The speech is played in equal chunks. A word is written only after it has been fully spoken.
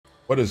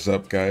What is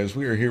up, guys?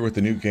 We are here with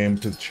a new game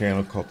to the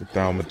channel called the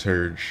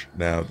Thaumaturge.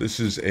 Now, this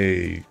is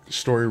a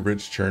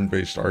story-rich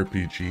turn-based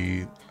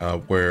RPG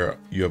where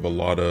you have a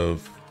lot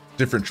of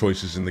different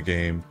choices in the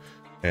game.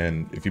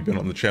 And if you've been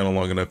on the channel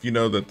long enough, you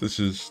know that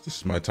this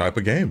is my type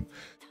of game.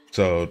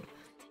 So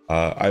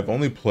I've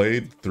only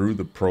played through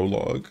the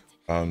prologue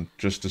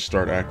just to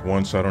start Act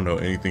 1, so I don't know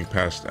anything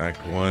past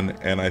Act 1.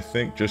 And I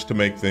think just to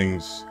make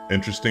things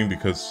interesting,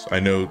 because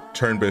I know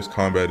turn-based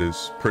combat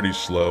is pretty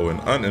slow and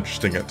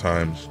uninteresting at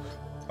times,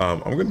 I'm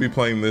going to be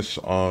playing this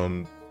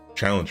on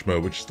challenge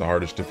mode, which is the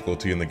hardest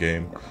difficulty in the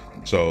game.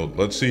 So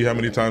let's see how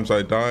many times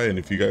I die, and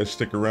if you guys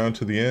stick around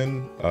to the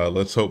end,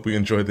 let's hope we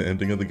enjoy the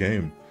ending of the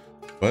game.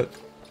 But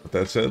with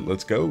that said,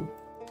 let's go.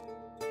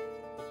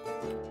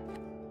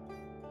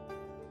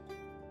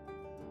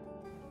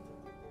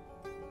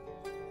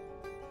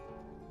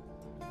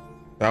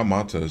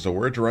 Thaumata is a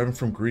word deriving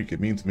from Greek.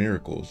 It means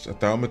miracles. A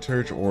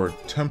thaumaturge or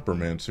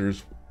temperamencer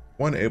is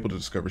one able to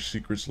discover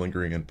secrets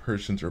lingering in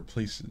persons or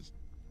places.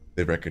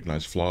 They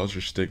recognize flaws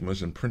or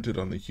stigmas imprinted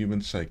on the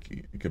human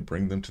psyche and can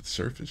bring them to the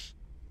surface.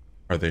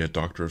 Are they a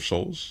doctor of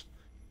souls?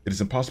 It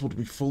is impossible to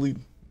be fully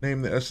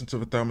named the essence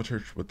of a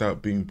thaumaturge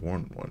without being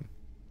born one.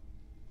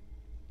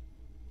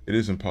 It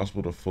is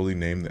impossible to fully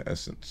name the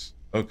essence.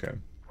 Okay.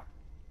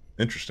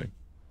 Interesting.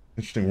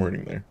 Interesting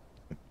wording there.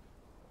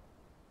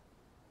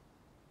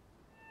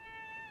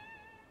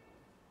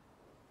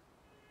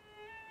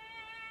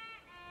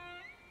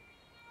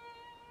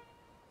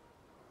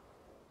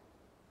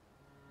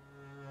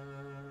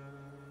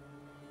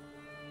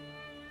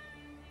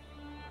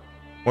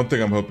 One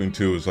thing I'm hoping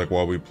too is, like,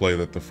 while we play,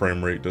 that the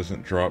frame rate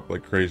doesn't drop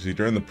like crazy.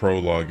 During the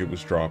prologue, it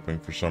was dropping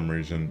for some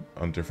reason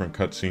on different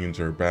cutscenes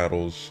or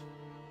battles.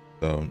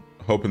 So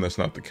hoping that's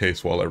not the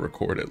case while I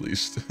record, at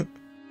least.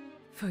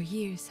 For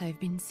years I've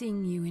been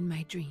seeing you in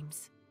my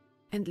dreams,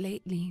 and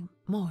lately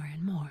more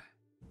and more.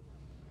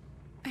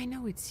 I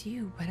know it's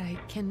you, but I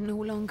can no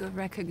longer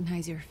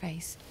recognize your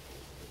face.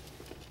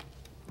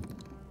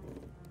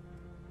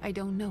 I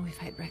don't know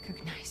if I'd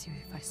recognize you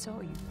if I saw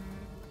you.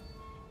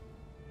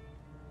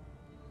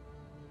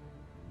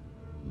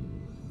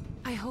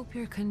 I hope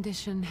your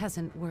condition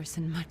hasn't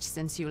worsened much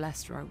since you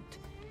last wrote.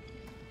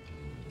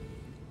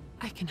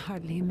 I can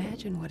hardly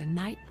imagine what a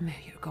nightmare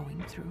you're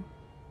going through.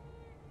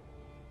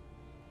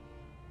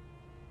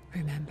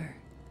 Remember,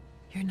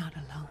 you're not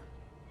alone.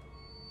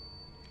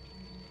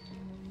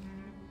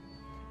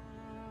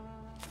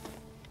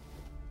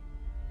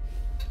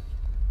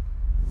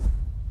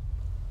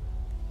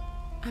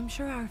 I'm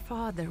sure our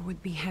father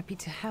would be happy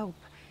to help,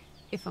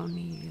 if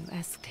only you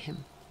asked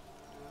him.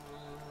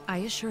 I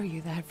assure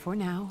you that for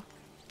now,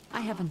 I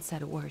haven't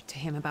said a word to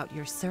him about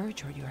your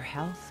search or your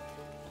health,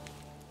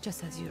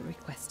 just as you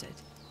requested.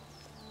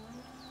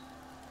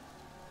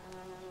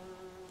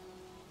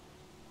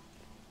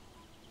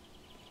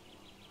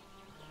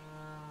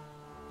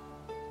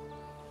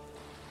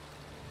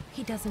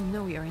 He doesn't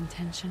know your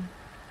intention,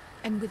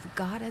 and with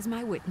God as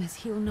my witness,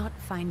 he'll not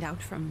find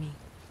out from me.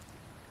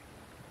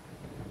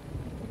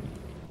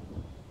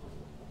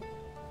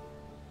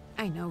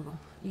 I know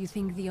you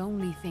think the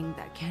only thing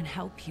that can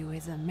help you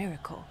is a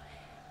miracle.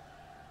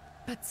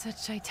 But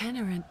such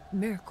itinerant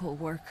miracle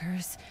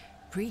workers,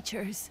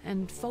 preachers,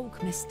 and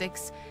folk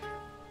mystics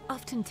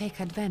often take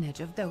advantage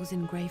of those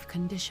in grave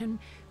condition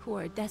who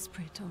are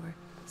desperate or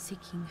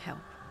seeking help.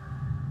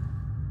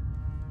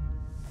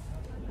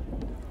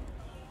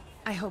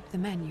 I hope the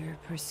man you're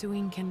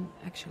pursuing can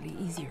actually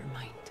ease your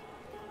mind.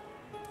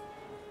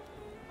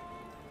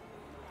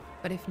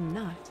 But if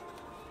not,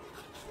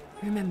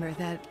 remember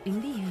that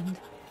in the end,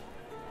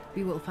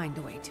 we will find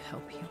a way to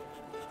help you.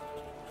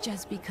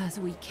 Just because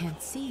we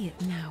can't see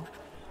it now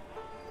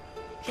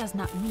does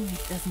not mean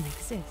it doesn't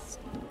exist.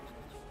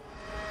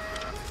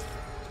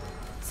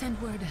 Send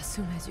word as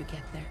soon as you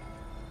get there.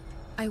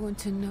 I want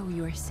to know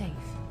you are safe.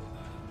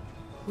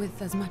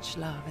 With as much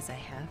love as I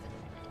have.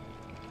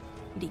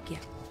 Ligia.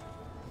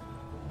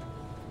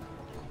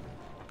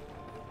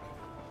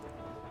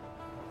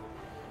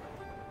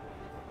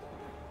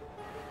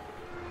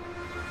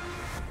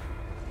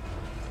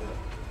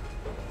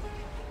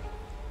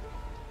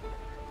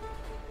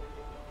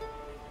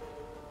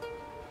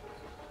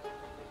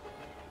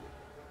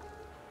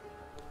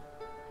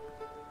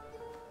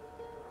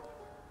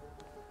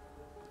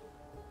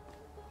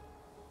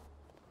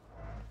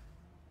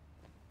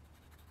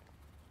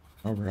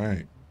 All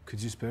right.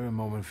 Could you spare a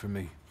moment for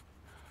me?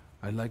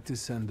 I'd like to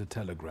send a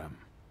telegram.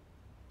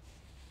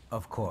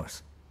 Of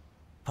course.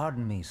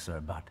 Pardon me,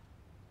 sir, but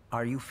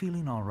are you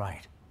feeling all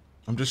right?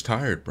 I'm just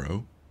tired,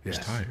 bro. Yes,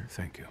 Just tired.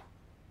 thank you.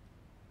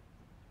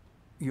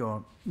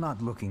 You're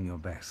not looking your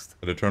best.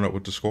 But I turn up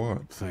with the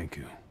squad. Thank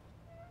you.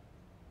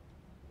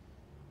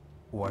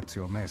 What's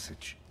your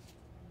message?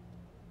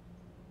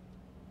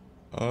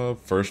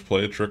 First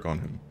play a trick on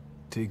him.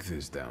 Take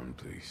this down,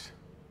 please.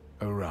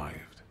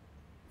 Arrived.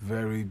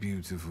 Very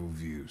beautiful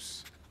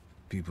views.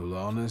 People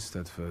honest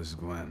at first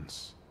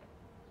glance.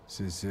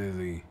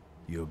 Sincerely,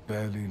 your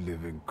barely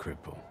living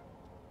cripple.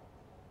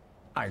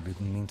 I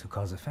didn't mean to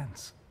cause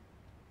offense.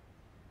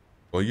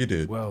 Well, you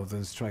did. Well,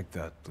 then strike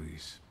that,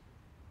 please.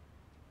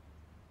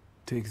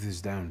 Take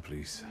this down,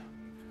 please.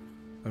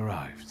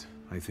 Arrived.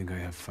 I think I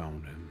have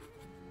found him.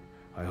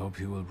 I hope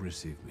he will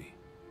receive me.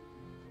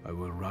 I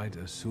will write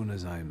as soon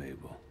as I am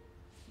able.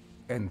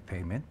 And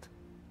payment?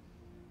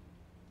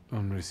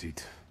 On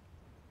receipt.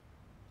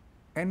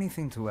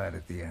 Anything to add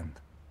at the end?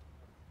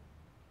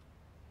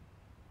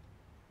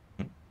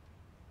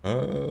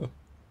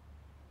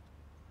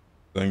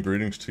 Then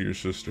greetings to your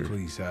sister.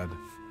 Please add,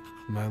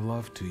 my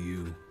love to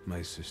you,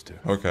 my sister.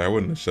 Okay, I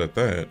wouldn't have said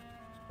that,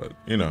 but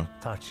you know,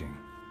 Touching.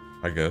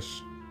 I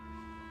guess.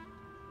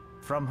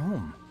 From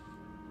whom?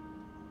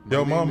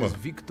 Yo, My name mama. is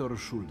Wiktor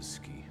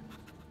Szulski.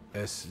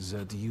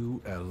 S-Z-U-L-S-K-I.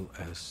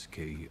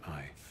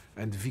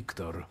 And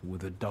Wiktor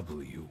with a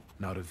W,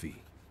 not a V.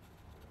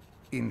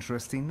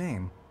 Interesting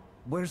name.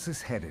 Where's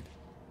this headed?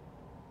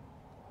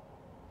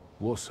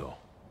 Warsaw.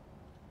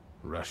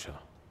 Russia.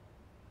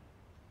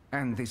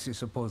 And this is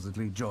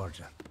supposedly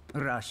Georgia.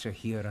 Russia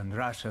here and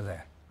Russia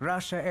there.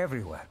 Russia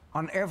everywhere.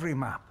 On every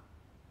map.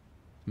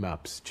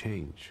 Maps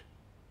change.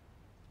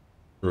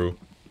 True.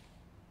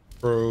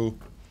 Bro.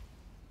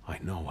 I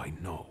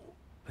know.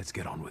 Let's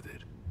get on with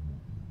it.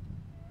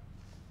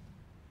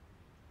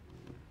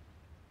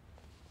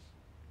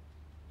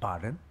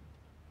 Pardon?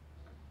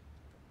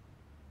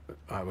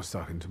 I was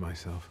talking to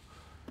myself.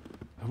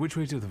 Which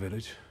way to the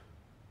village?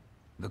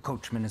 The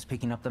coachman is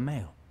picking up the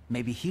mail.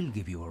 Maybe he'll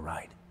give you a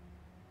ride.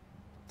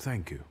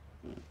 Thank you.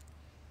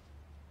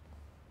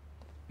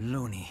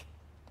 Loony.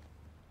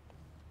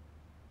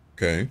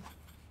 Okay.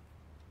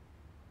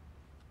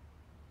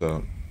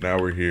 So now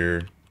we're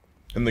here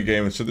in the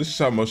game. And so this is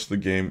how most of the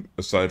game,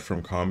 aside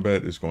from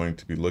combat, is going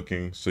to be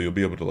looking. So you'll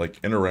be able to like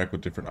interact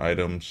with different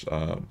items.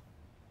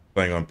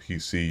 Playing on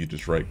PC, you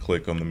just right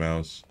click on the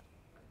mouse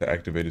to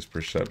activate his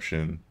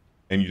perception.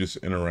 And you just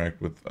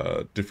interact with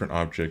different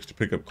objects to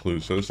pick up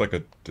clues. So it's like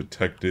a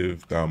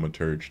detective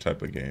thaumaturge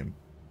type of game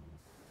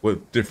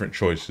with different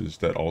choices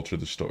that alter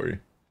the story.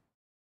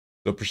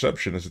 So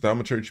perception. As a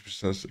thaumaturge, you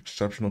possess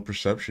exceptional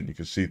perception. You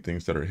can see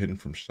things that are hidden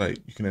from sight.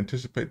 You can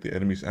anticipate the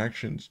enemy's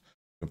actions.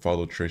 You can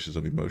follow traces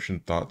of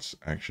emotion, thoughts,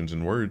 actions,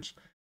 and words.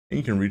 And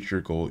you can reach your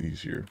goal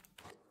easier.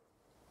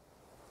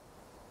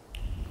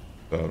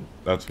 So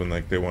that's when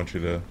like they want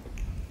you to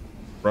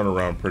run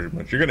around pretty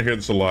much. You're going to hear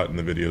this a lot in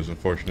the videos,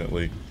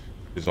 unfortunately,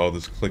 is all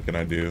this clicking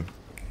I do.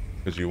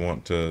 Because you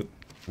want to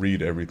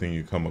read everything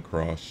you come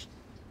across.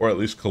 Or at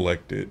least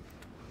collect it.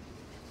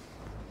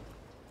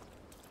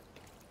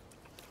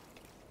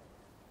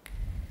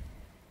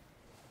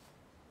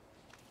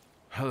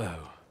 Hello.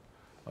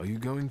 Are you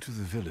going to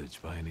the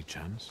village by any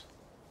chance?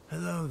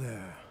 Hello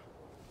there.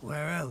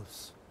 Where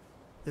else?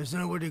 There's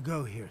nowhere to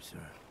go here,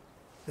 sir.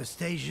 The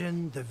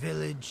station, the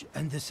village,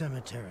 and the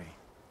cemetery.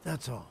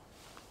 That's all.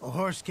 A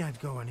horse can't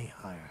go any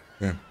higher.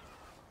 Yeah.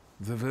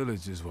 The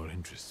village is what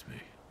interests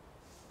me.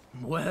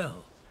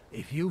 Well,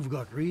 if you've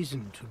got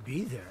reason to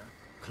be there,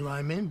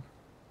 climb in.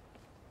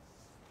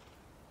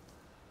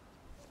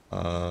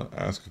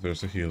 Ask if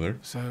there's a healer.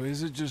 So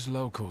is it just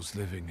locals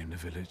living in the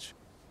village?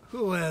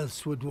 Who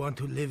else would want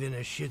to live in a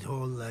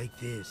shithole like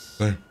this?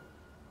 There.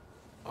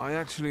 I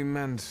actually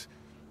meant,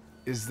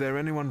 is there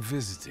anyone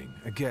visiting,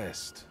 a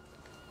guest?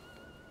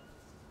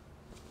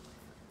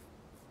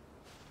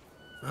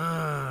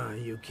 Ah,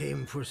 you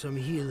came for some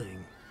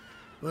healing.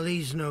 Well,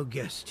 he's no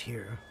guest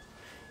here.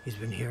 He's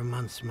been here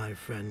months, my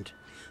friend.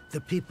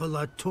 The people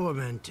are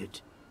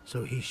tormented,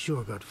 so he's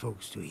sure got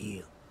folks to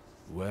heal.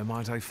 Where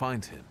might I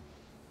find him?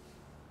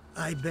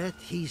 I bet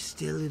he's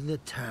still in the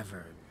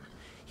tavern.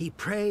 He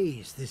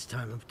prays this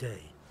time of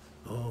day.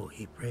 Oh,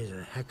 he prays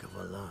a heck of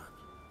a lot.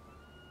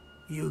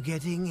 You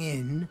getting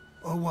in,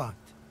 or what?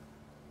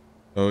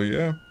 Oh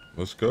yeah,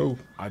 let's go.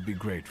 I'd be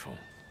grateful.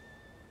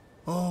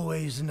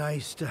 Always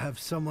nice to have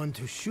someone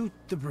to shoot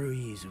the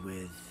breeze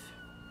with.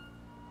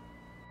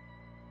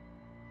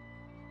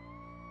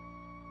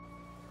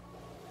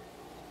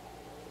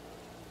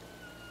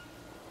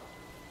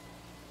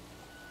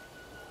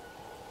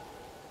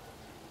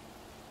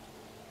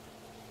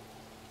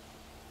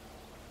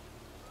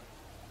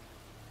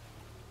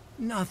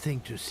 Nothing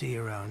to see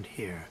around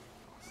here.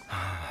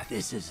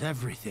 This is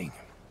everything.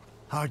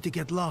 Hard to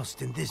get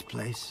lost in this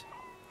place.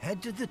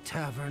 Head to the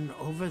tavern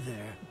over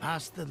there,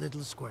 past the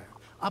little square,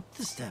 up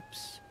the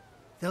steps.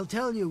 They'll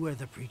tell you where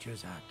the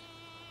preacher's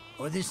at.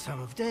 Or this time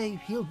of day,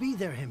 he'll be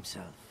there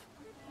himself.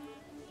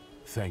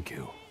 Thank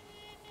you.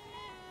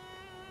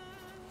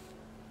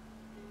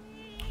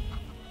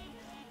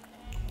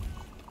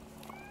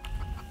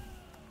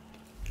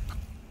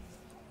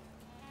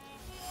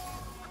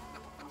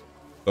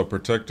 The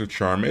protective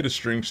charm made of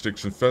string,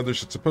 sticks, and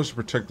feathers. It's supposed to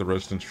protect the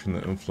residents from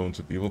the influence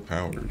of evil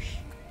powers.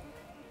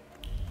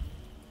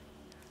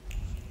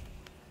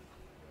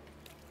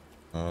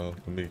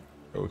 Let me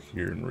go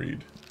here and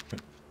read.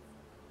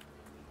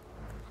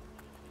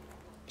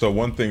 So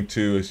one thing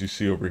too, as you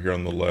see over here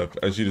on the left,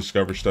 as you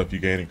discover stuff, you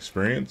gain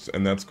experience,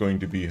 and that's going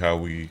to be how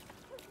we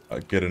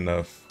get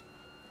enough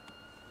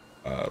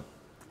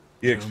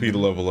EXP to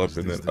level up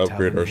and then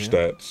upgrade our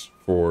stats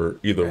for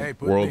either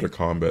world or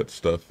combat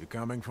stuff. You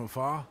coming from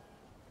far?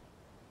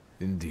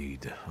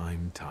 Indeed,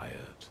 I'm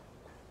tired.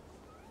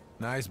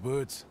 Nice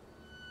boots.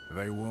 Are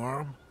they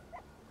warm?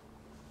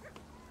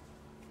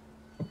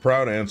 A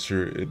proud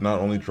answer, it not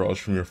only draws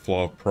from your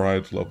flaw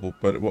pride level,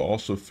 but it will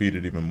also feed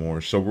it even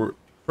more. So we're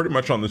pretty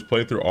much on this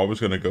playthrough always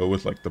going to go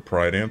with like the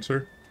pride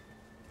answer.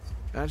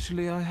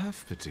 Actually, I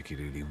have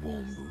particularly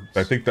warm boots.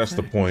 I think that's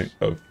the point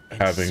of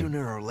having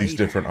these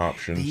different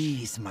options.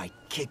 These might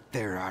kick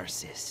their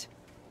arses.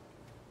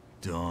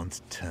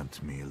 Don't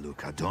tempt me,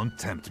 Luca. Don't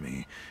tempt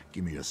me.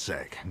 Give me a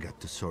sec. Got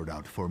to sort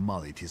out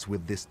formalities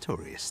with this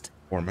tourist.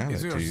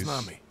 Formalities?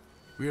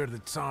 We're the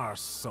Tsar's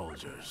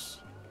soldiers.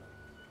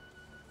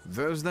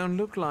 Those don't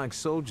look like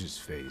soldiers'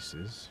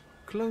 faces.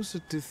 Closer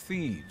to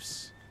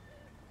thieves.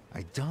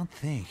 I don't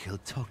think he'll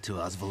talk to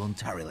us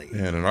voluntarily.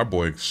 Man, and our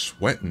boy's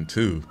sweating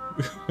too.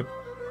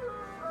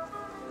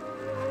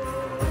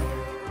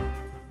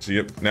 So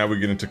yep, now we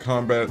get into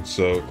combat.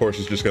 So of course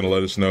it's just gonna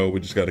let us know we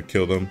just gotta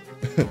kill them.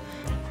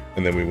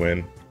 And then we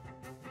win.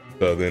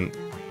 So then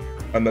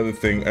another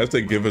thing, as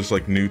they give us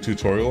like new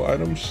tutorial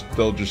items,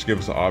 they'll just give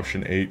us the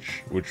option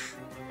H, which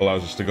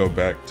allows us to go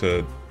back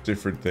to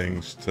different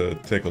things to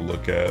take a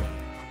look at.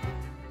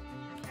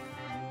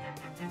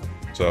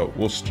 So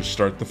we'll just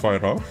start the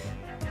fight off.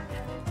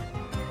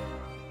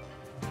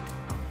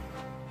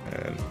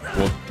 And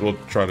we'll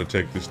try to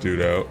take this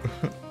dude out.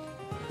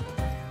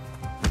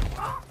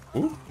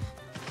 Ooh,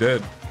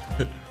 dead.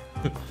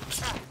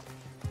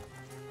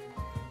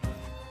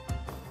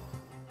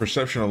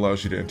 Perception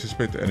allows you to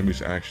anticipate the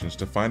enemy's actions.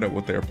 To find out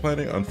what they are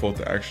planning, unfold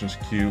the actions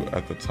queue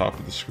at the top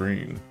of the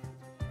screen.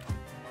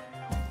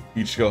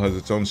 Each skill has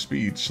its own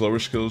speed. Slower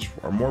skills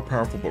are more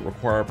powerful but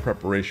require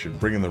preparation,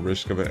 bringing the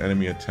risk of an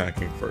enemy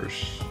attacking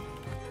first.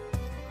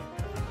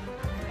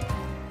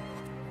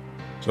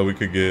 So we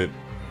could get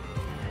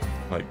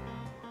like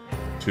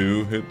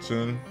 2 hits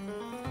in.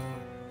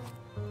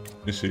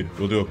 Let me see.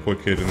 We'll do a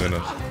quick hit and then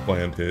a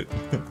planned hit.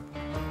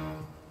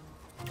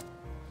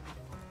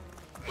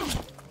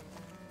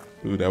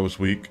 Ooh, that was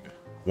weak.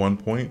 1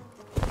 point.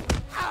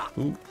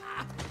 Ooh.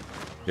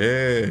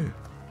 Yeah.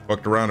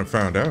 Fucked around and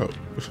found out.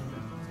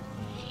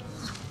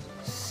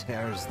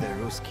 There's the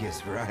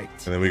Ruskies right.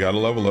 And then we got a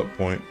level up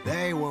point.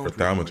 They won't or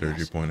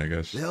thaumaturge point, I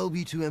guess. They'll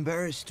be too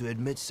embarrassed to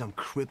admit some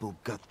cripple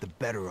got the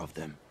better of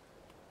them.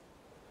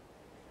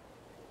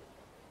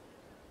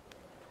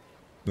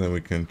 Then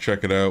we can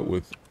check it out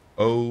with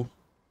O.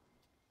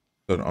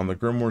 So on the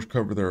Grimoires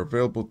cover, there are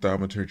available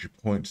thaumaturge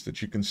points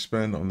that you can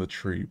spend on the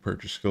tree.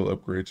 Purchase skill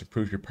upgrades,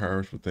 improve your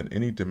powers within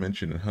any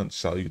dimension, and hunt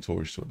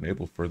salutors to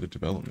enable further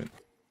development.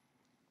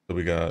 So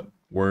we got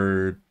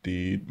word,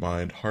 deed,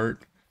 mind,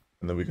 heart.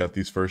 And then we got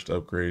these first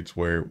upgrades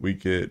where we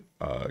get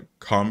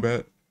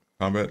combat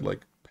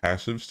like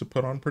passives to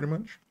put on pretty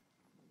much.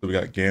 So we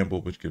got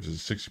gamble, which gives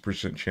us a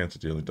 60% chance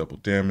of dealing double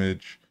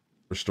damage,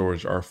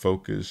 restores our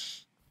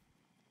focus,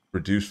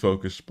 reduce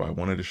focus by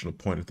 1 additional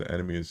point if the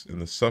enemy is in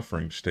the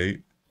suffering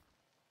state,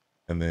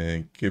 and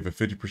then give a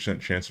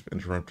 50% chance of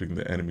interrupting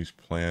the enemy's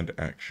planned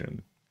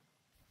action.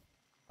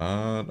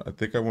 I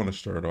think I want to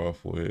start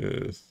off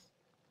with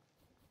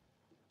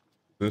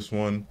this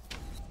one,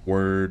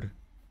 word.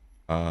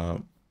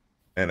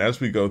 And as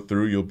we go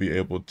through, you'll be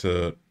able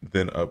to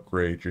then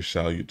upgrade your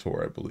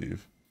Salutor, I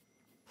believe.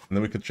 And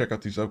then we can check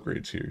out these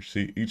upgrades here.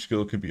 See, each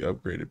skill can be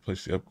upgraded.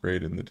 Place the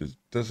upgrade in the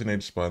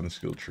designated spot in the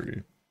skill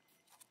tree.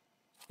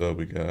 So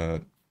we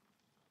got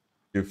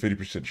give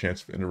 50%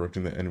 chance of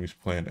interrupting the enemy's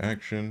planned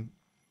action.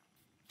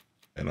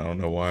 And I don't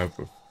know why,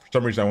 but for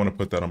some reason I want to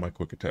put that on my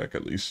quick attack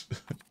at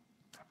least.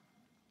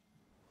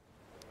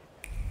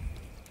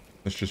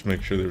 Let's just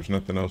make sure there's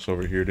nothing else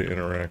over here to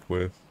interact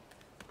with.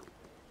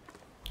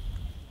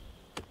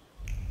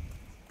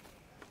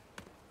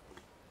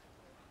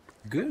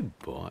 Good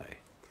boy.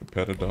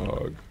 Pet a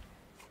dog.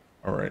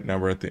 All right, now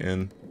we're at the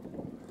inn.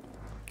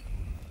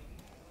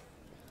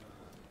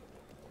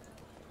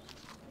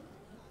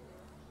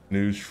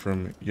 News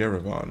from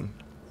Yerevan.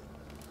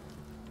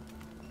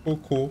 Oh,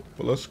 cool.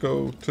 But let's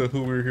go to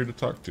who we're here to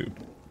talk to.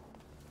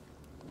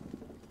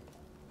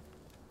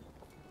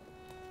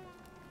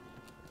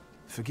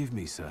 Forgive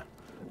me, sir.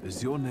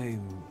 Is your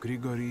name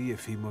Grigory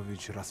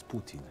Yefimovich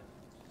Rasputin?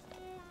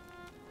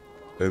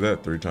 Say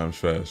that 3 times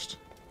fast.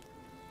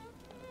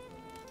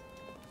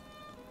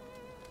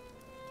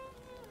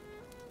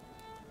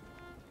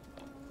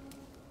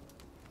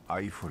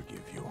 I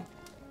forgive you.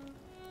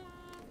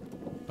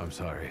 I'm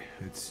sorry.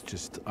 It's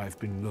just I've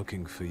been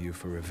looking for you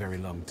for a very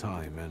long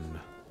time,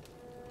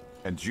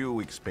 And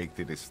you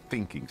expected a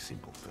thinking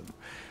simpleton,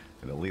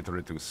 an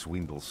illiterate who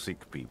swindles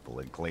sick people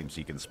and claims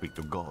he can speak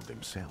to God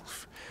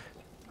himself.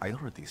 I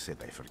already said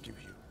I forgive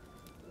you.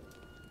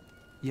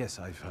 Yes,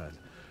 I've heard.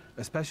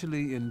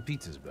 Especially in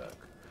Petersburg.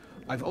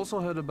 I've also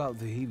heard about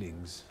the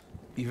healings,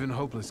 even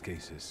hopeless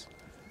cases.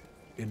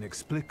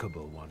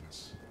 Inexplicable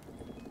ones.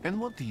 And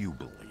what do you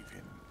believe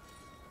in?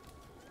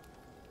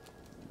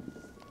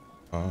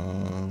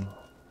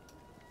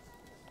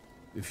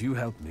 If you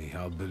help me,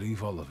 I'll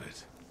believe all of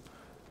it.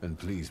 And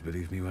please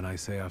believe me when I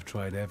say I've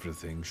tried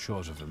everything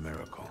short of a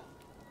miracle.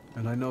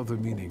 And I know the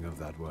meaning of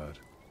that word.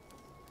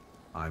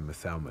 I'm a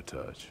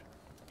thaumaturge.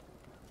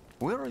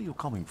 Where are you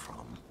coming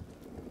from?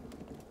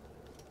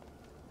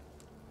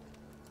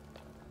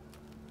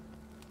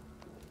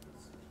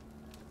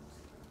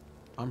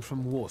 I'm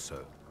from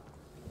Warsaw,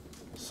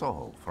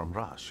 So, from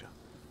Russia.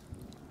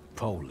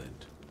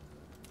 Poland.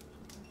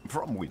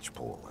 From which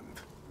Poland?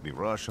 The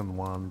Russian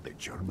one, the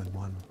German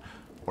one,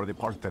 or the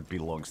part that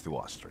belongs to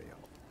Austria?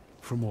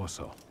 From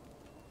Warsaw.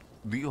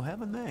 Do you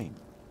have a name?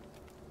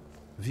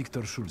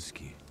 Wiktor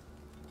Szulski.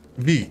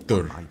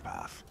 Wiktor. On my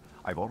path,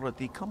 I've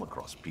already come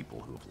across people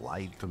who've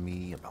lied to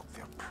me about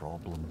their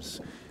problems,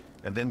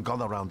 and then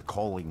gone around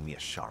calling me a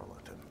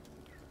charlatan.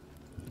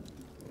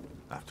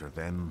 After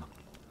them,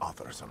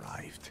 others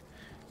arrived,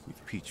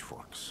 with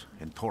pitchforks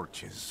and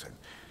torches, and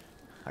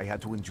I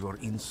had to endure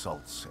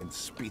insults and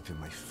spit in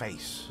my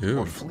face, Ew.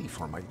 or flee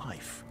for my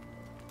life.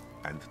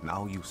 And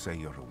now you say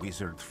you're a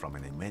wizard from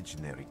an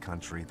imaginary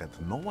country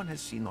that no one has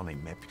seen on a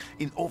map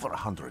in over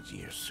 100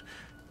 years.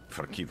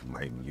 Forgive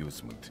my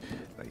amusement.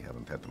 I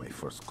haven't had my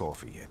first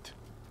coffee yet.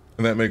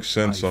 And that makes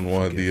sense on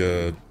why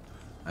the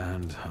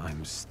And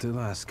I'm still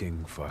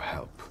asking for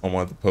help.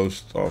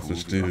 post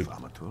office Prove you're a dude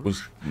thaumaturge,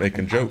 was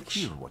making and I'll jokes.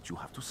 hear what you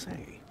have to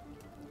say.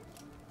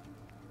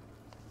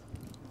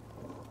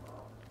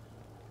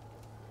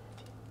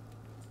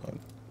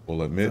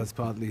 We'll admit. That's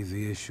partly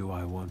the issue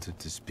I wanted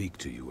to speak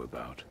to you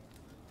about.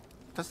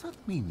 Does that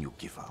mean you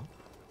give up?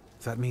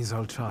 That means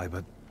I'll try,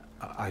 but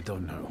I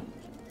don't know.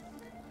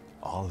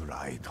 All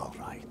right, all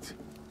right.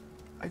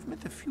 I've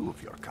met a few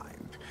of your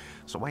kind,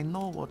 so I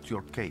know what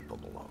you're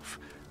capable of.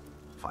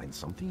 Find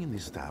something in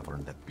this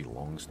tavern that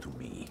belongs to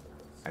me,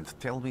 and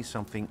tell me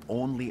something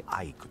only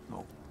I could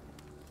know.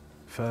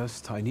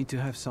 First, I need to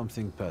have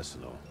something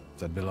personal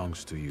that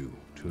belongs to you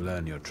to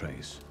learn your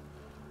trace.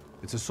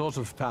 It's a sort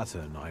of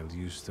pattern I'll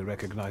use to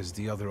recognize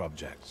the other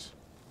objects.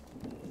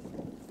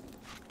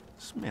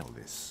 Smell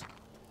this.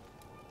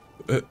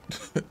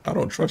 I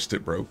don't trust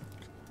it, bro.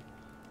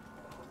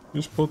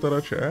 You just pulled that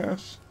out your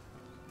ass?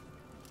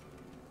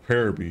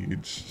 Prayer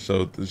beads.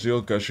 So the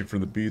zeal gushing from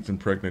the beads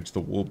impregnates the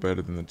wool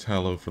better than the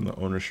tallow from the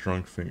owner's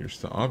strong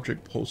fingers. The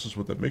object pulses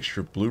with a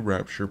mixture of blue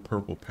rapture,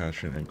 purple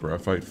passion, and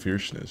graphite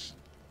fierceness.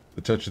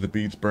 The touch of the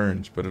beads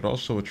burns, but it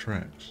also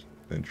attracts.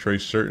 Then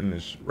trace certain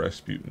is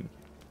Rasputin.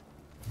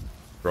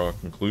 Draw a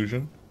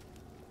conclusion.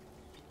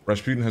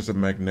 Rasputin has a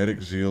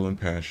magnetic zeal and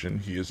passion.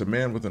 He is a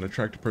man with an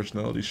attractive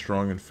personality,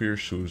 strong and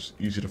fierce, who is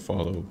easy to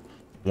follow.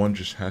 One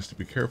just has to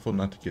be careful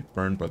not to get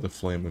burned by the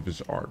flame of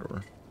his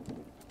ardor.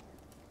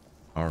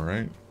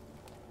 Alright.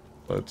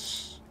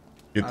 Let's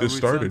get this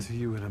started. I'll return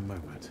to you in a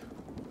moment.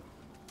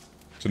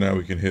 So now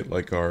we can hit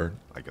like our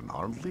I can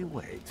hardly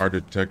wait.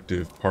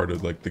 detective part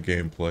of like the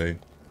gameplay,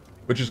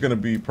 which is going to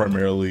be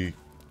primarily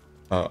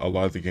a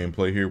lot of the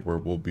gameplay here, where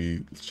we'll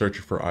be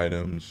searching for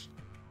items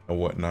and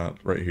whatnot.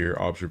 Right here,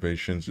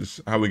 observations is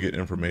how we get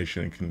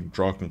information and can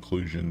draw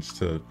conclusions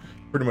to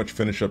pretty much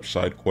finish up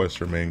side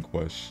quests or main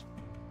quests.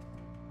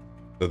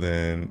 So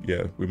then,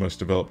 yeah, we must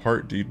develop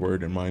heart, deed,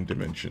 word, and mind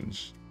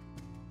dimensions.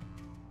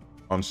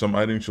 On some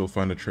items, you'll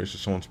find a trace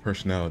of someone's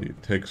personality.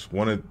 It takes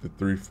one of the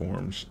three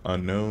forms: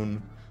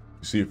 unknown,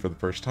 you see it for the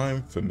first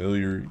time;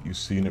 familiar, you've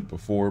seen it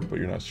before, but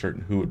you're not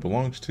certain who it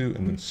belongs to;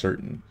 and then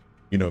certain,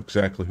 you know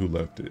exactly who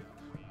left it.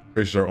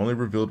 Traces are only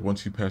revealed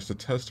once you pass the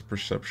test of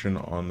perception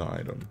on the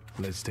item.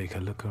 Let's take a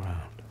look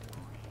around.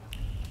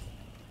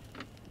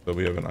 So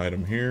we have an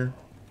item here.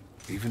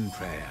 Even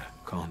prayer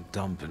can't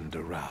dampen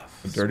the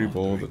wrath. A dirty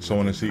bowl that smoldering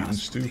someone has within eaten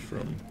stew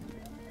Rasputin.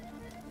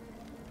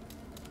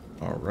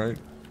 from. Alright.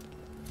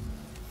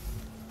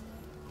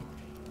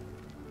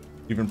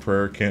 Even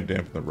prayer can't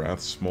dampen the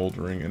wrath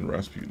smoldering in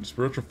Rasputin.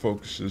 Spiritual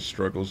focuses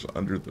struggles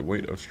under the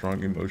weight of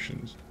strong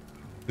emotions.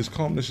 His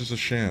calmness is a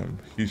sham.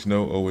 He's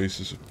no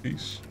oasis of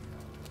peace.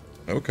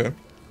 Okay.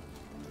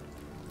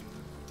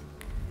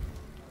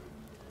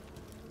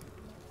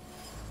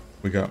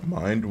 We got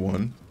mind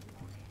 1.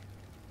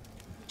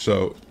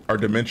 So our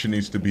dimension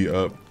needs to be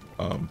up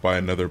by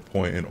another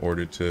point in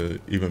order to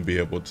even be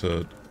able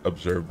to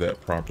observe that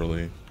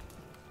properly.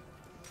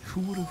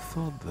 Who would have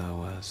thought there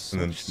was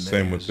And then such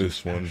same with layers this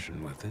of one.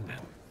 passion within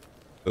him?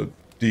 The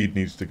deed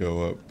needs to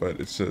go up, but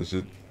it says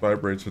it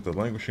vibrates with a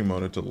languishing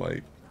moan of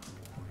delight.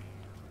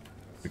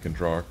 We can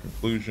draw a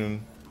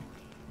conclusion.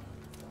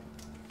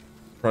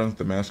 Present,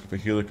 the mask of a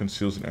healer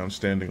conceals an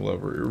outstanding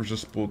lover,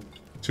 irresistible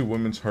to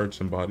women's hearts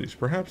and bodies.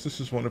 Perhaps this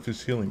is one of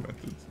his healing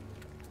methods.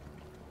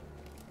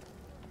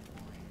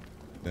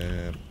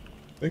 And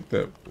I think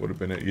that would have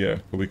been it. Yeah,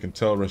 but we can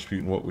tell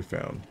Rasputin what we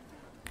found.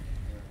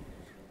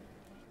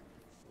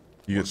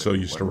 You get so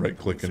used to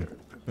right-clicking.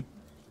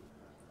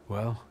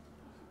 Well,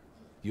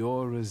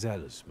 you're a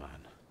zealous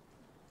man.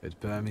 It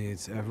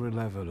permeates every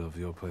level of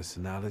your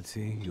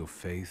personality, your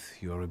faith,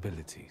 your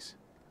abilities.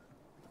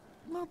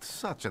 Not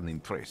such an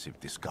impressive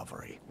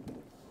discovery.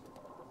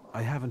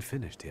 I haven't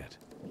finished yet.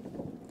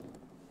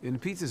 In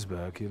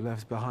Petersburg, you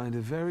left behind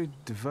a very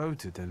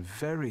devoted and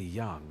very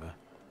young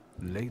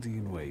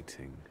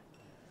lady-in-waiting.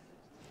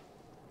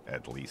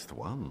 At least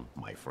one,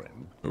 my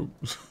friend.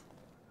 Oops.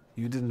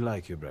 You didn't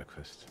like your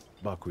breakfast.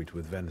 Buckwheat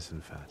with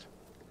venison fat.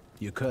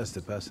 You cursed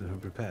the person who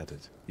prepared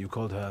it. You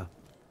called her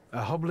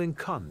a hobbling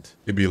cunt.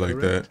 It'd be like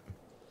correct? that.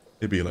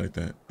 It'd be like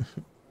that.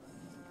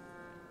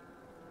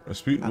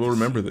 Rasputin will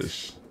remember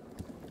this.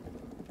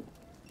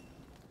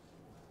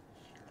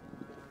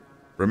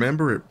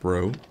 Remember it,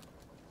 bro.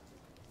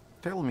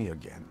 Tell me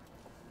again,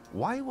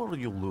 why were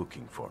you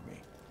looking for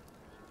me?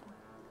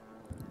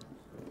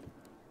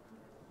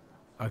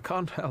 I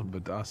can't help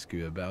but ask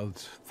you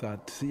about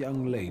that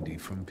young lady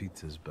from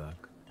Petersburg.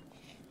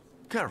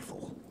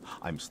 Careful,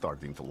 I'm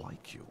starting to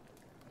like you.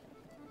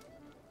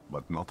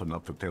 But not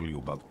enough to tell you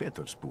about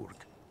Petersburg.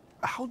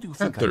 How do you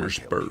think I might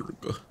help you?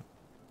 Petersburg.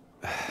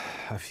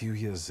 A few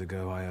years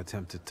ago, I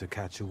attempted to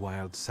catch a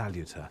wild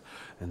salutor,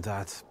 and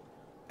that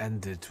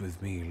ended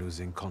with me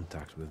losing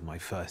contact with my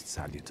first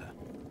salutor.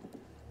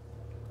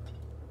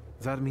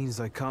 That means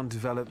I can't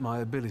develop my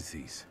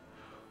abilities.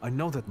 I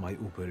know that my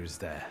Uber is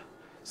there.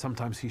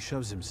 Sometimes he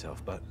shows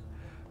himself, but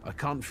I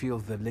can't feel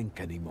the link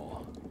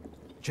anymore.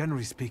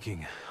 Generally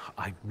speaking,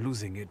 I'm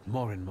losing it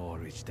more and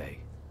more each day.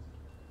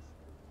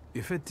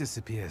 If it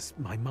disappears,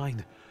 my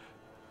mind,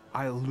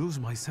 I'll lose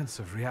my sense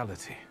of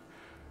reality.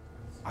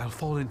 I'll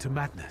fall into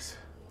madness.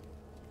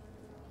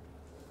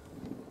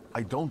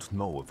 I don't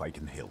know if I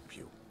can help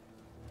you.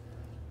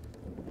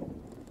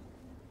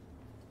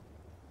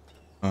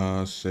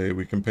 Say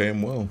we can pay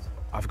him well.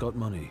 I've got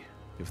money,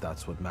 if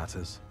that's what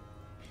matters.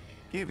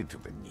 Give it to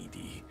the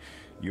needy.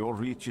 Your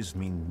riches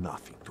mean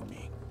nothing to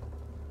me.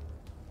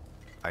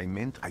 I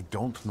meant I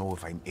don't know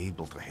if I'm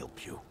able to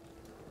help you.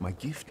 My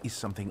gift is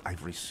something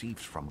I've received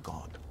from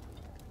God.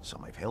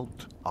 Some I've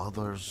helped,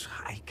 others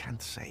I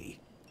can't say.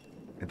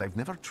 And I've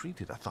never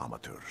treated a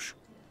thaumaturge.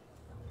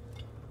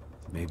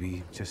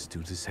 Maybe just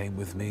do the same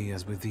with me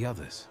as with the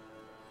others.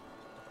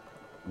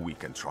 We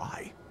can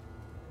try.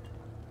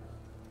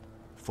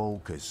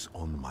 Focus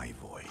on my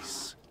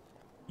voice.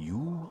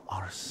 You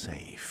are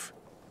safe.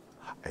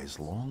 As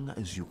long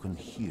as you can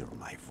hear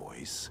my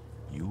voice,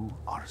 you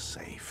are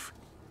safe.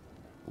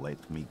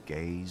 Let me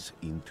gaze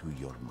into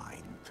your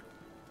mind.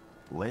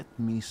 Let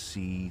me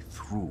see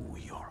through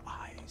your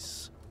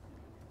eyes.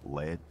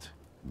 Let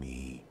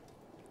me...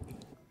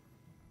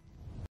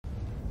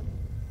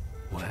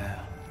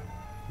 Where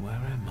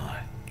am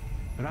I?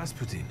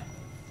 Rasputin.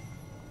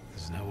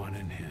 There's no one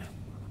in here.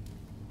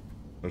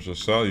 There's a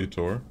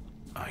Salutor.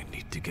 I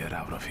need to get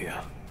out of here.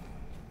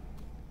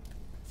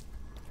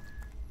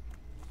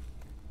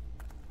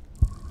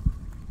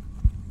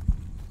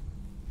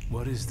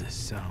 What is this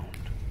sound?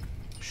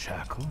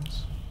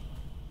 Shackles?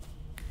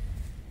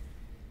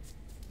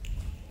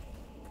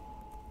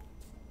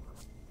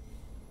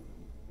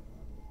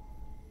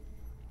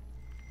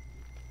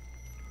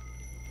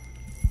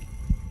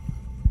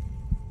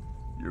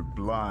 You're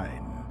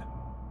blind.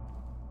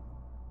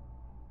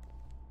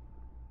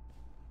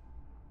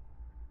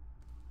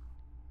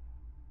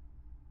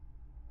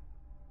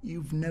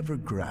 You've never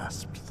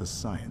grasped the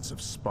science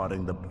of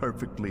spotting the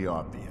perfectly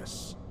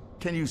obvious.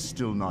 Can you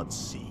still not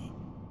see?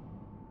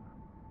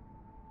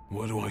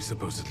 What do I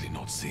supposedly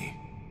not see?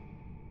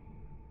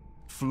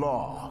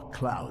 Flaw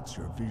clouds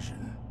your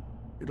vision.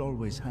 It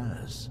always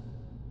has.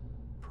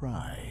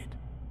 Pride.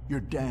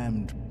 Your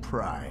damned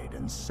pride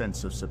and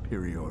sense of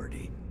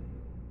superiority.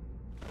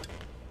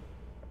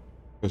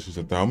 This is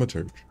a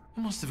thaumaturge. I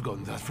must have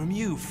gotten that from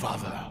you,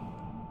 father.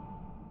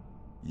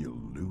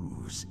 You'll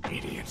lose,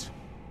 idiot.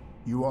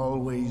 You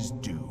always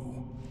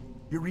do.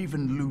 You're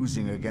even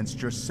losing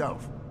against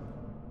yourself.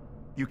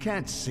 You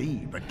can't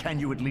see, but can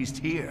you at least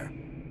hear?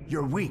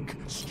 You're weak,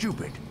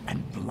 stupid,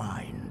 and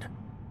blind.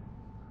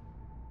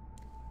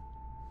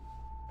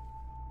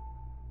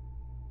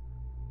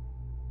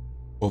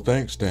 Well,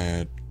 thanks,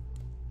 Dad.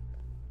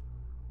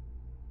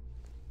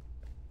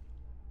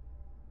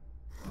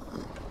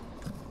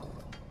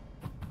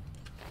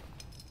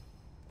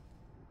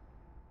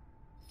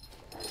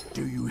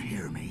 Do you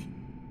hear me?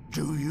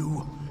 Do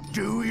you?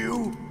 Do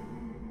you?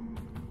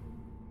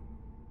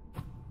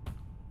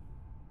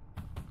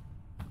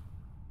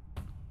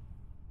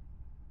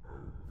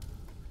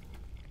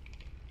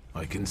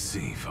 I can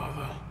see,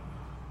 father.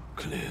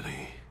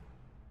 Clearly.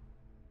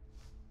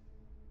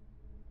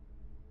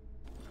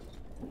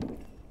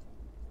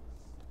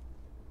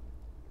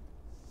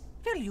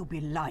 Will you be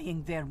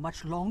lying there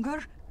much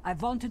longer? I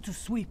wanted to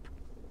sweep.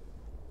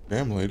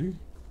 Damn, lady.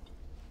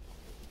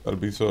 Gotta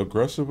be so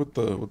aggressive with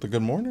the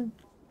good morning.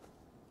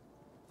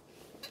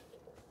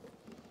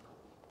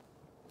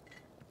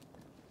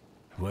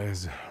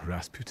 Where's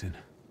Rasputin?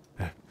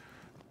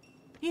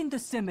 In the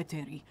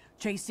cemetery,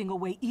 chasing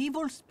away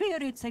evil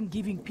spirits and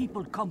giving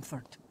people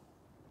comfort.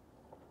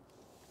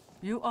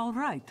 You all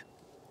right?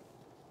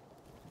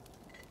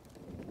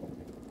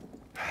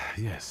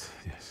 Yes.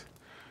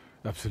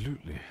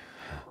 Absolutely.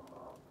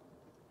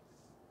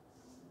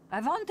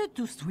 I wanted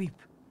to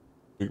sweep.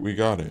 We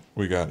got it.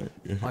 We got it.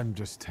 I'm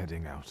just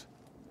heading out.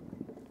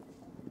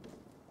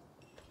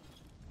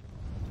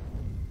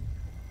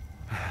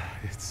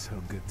 It's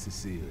so good to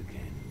see you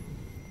again.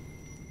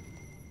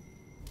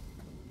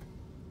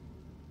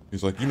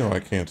 He's like, you know, I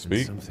can't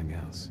speak. Something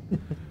else.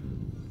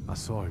 I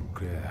saw him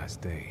clear as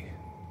day.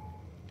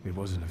 It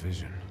wasn't a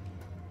vision.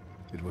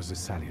 It was a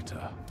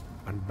Salutor,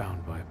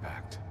 unbound by a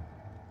pact.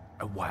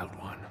 A wild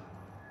one.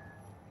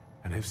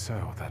 And if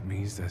so, that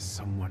means there's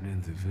someone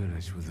in the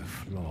village with a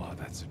flaw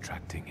that's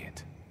attracting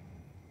it.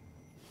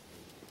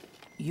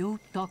 You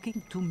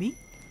talking to me?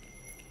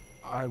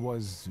 I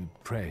was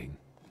praying.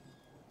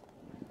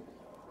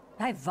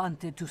 I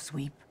wanted to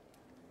sweep.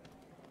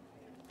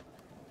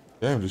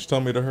 Damn, just tell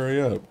me to hurry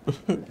up.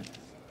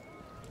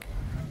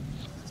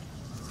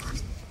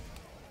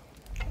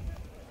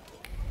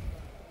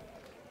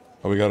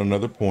 Oh, we got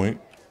another point.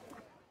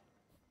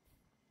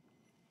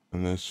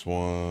 And this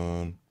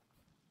one...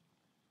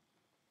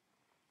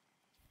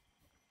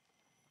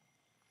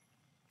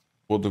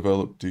 we'll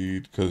develop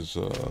deed, because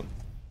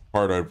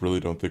part I really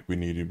don't think we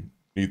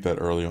need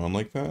that early on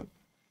like that.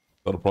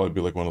 That'll probably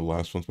be like one of the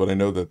last ones, but I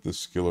know that this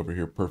skill over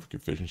here, perfect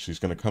efficiency, is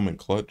going to come in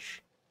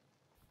clutch.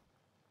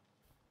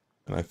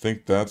 And I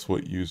think that's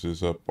what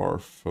uses up our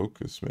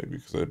focus, maybe,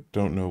 because I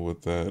don't know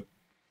what that...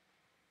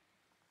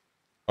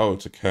 oh,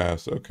 it's a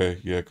cast. Okay,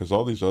 yeah, because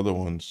all these other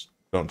ones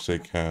don't say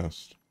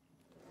cast.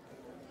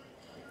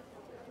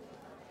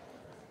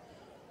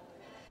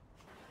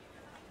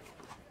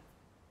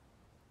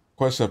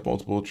 Quests have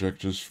multiple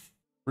objectives.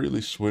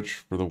 Freely switch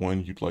for the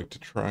one you'd like to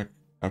track.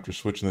 After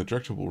switching, the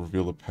objective will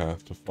reveal a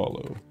path to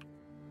follow.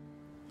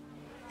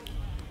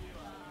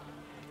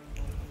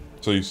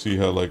 So you see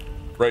how, like,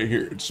 right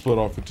here, it's split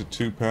off into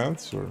two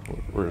paths, or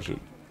where is it?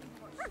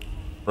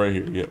 Right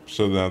here, yep.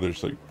 So now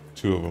there's like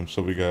two of them.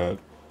 So we got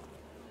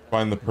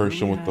find the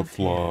person with the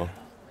flaw.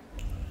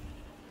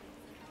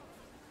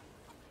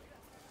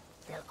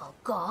 They'll all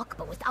gawk,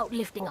 but without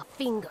lifting a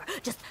finger.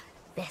 Just,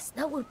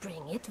 Vesna will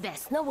bring it,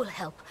 Vesna will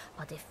help.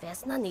 But if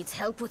Vesna needs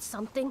help with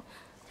something,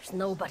 there's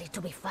nobody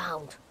to be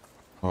found.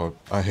 Oh,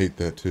 I hate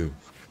that too.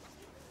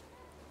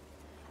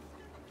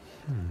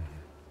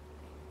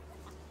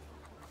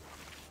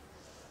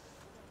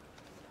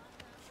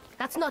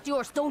 That's not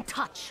yours, don't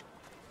touch.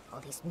 All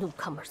these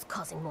newcomers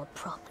causing more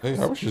problems. Hey,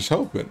 I was just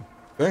helping.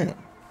 Damn.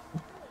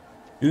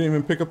 You didn't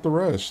even pick up the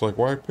rest. Like,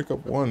 why pick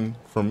up one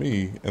from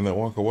me and then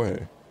walk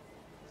away?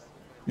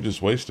 You're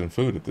just wasting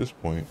food at this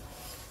point.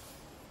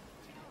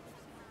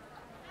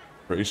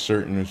 Very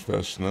certain is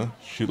Vesna.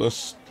 She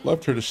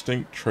left her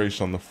distinct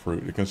trace on the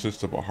fruit. It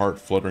consists of a heart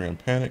fluttering in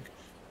panic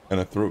and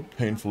a throat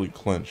painfully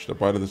clenched. A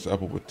bite of this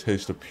apple would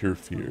taste of pure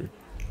fear.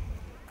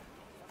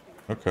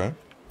 Okay.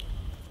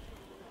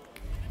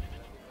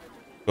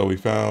 So we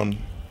found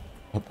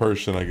a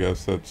person, I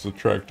guess, that's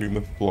attracting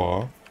the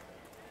flaw.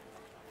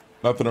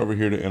 Nothing over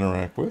here to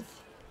interact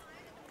with.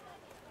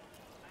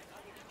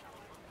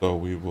 So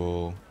we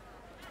will...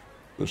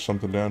 there's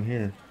something down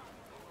here.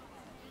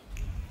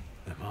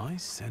 Am I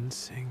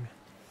sensing?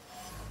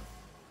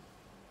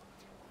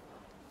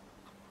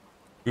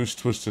 Goose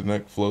twisted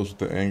neck flows with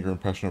the anger and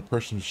passion of a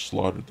person who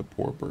slaughtered the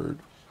poor bird.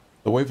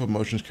 The wave of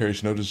emotions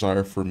carries no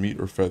desire for meat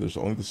or feathers,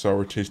 only the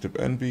sour taste of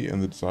envy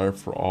and the desire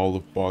for all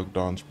of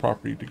Bogdan's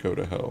property to go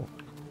to hell.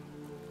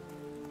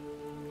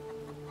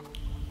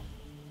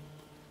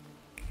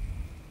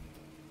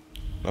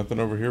 Nothing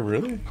over here,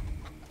 really?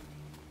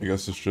 I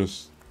guess it's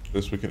just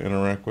this we can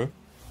interact with.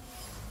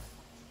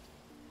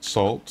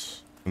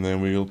 Salt, and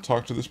then we'll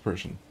talk to this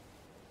person.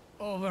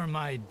 Over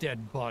my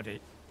dead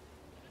body.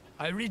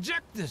 I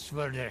reject this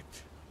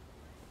verdict.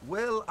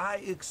 Well, I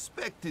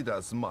expected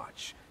as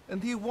much.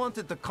 And he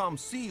wanted to come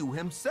see you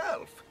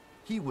himself.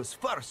 He was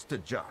first to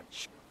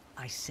judge.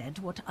 I said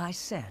what I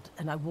said,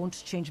 and I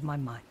won't change my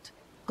mind.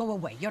 Go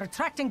away. You're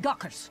attracting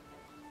gawkers.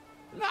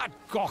 Not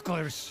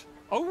gawkers.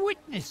 A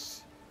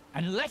witness.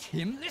 And let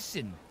him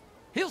listen.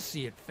 He'll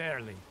see it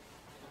fairly.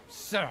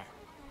 Sir,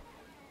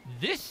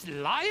 this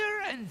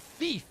liar and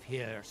thief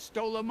here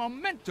stole a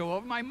memento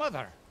of my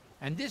mother.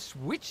 And this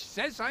witch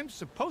says I'm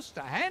supposed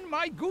to hand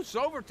my goose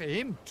over to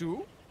him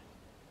too?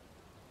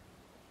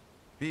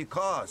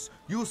 Because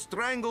you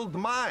strangled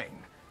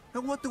mine.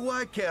 And what do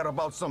I care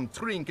about some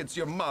trinkets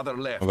your mother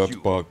left Oh, that's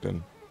you?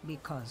 Bogdan.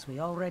 Because we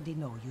already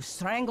know you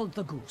strangled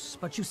the goose,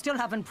 but you still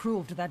haven't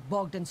proved that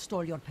Bogdan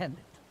stole your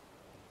pendant.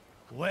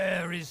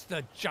 Where is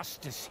the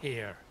justice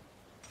here?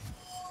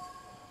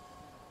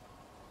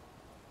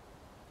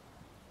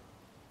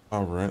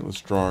 Alright,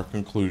 let's draw our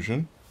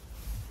conclusion.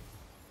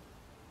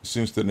 It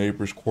seems the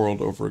neighbors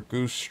quarreled over a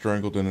goose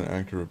strangled in an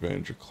act of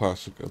revenge, a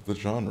classic of the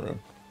genre.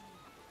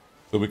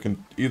 So we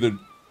can either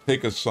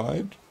take a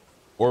side,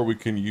 or we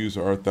can use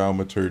our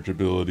thaumaturge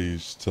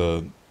abilities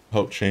to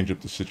help change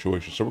up the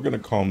situation. So we're going to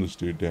calm this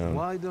dude down.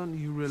 Why don't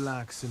you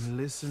relax and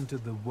listen to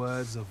the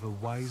words of a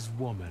wise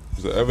woman?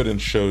 The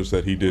evidence shows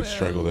that he did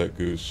strangle that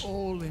goose.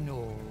 All in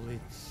all,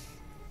 it's...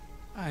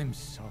 I'm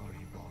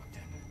sorry,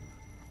 Bogdan.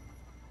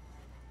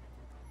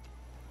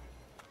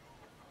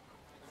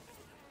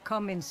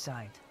 Come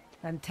inside,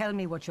 and tell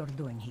me what you're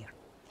doing here.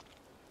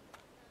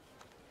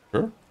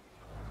 Sure.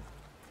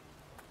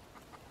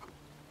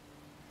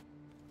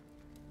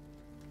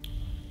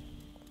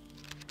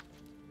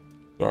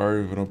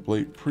 Diary of an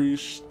Oblate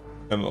Priest.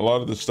 And a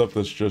lot of the stuff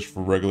that's just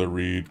for regular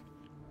read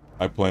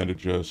I plan to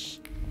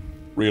just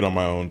read on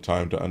my own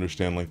time to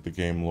understand like the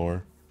game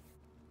lore.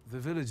 The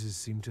villagers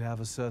seem to have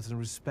a certain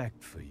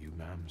respect for you,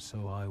 ma'am,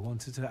 so I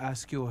wanted to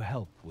ask your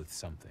help with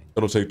something.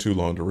 It'll take too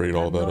long to read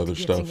all that other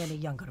stuff. I'm not getting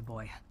any younger,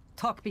 boy.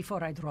 Talk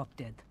before I drop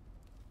dead.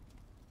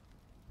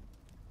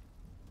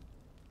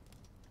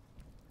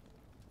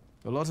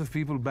 A lot of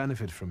people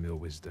benefit from your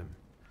wisdom.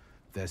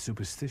 They're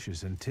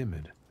superstitious and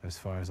timid, as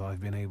far as I've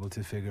been able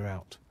to figure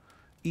out.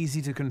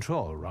 Easy to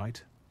control,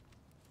 right?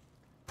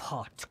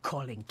 Pot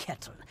calling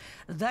kettle.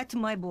 That,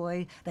 my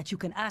boy, that you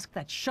can ask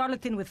that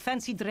charlatan with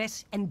fancy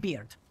dress and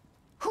beard.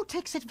 Who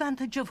takes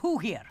advantage of who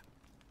here?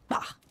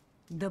 Bah!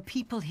 The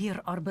people here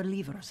are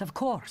believers, of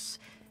course.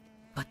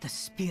 But the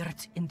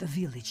spirit in the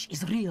village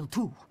is real,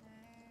 too.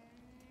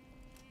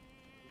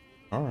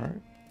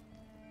 Alright.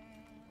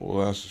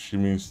 Well, that's what she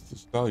means the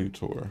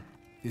Salutor.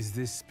 Is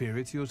this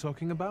spirit you're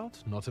talking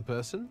about, not a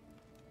person?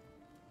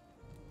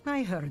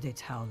 I heard it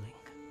howling.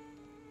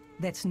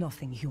 That's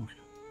nothing human.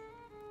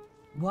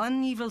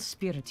 One evil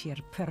spirit here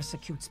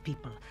persecutes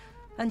people,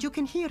 and you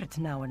can hear it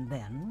now and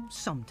then,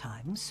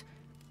 sometimes.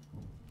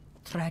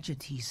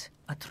 Tragedies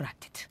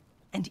attract it,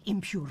 and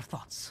impure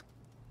thoughts.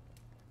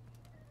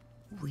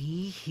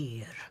 We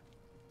here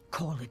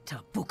call it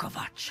a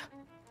bukavach.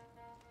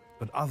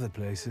 But other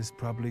places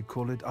probably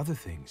call it other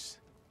things.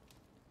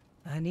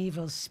 An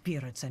evil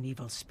spirit's an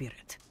evil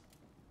spirit.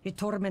 It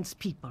torments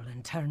people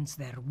and turns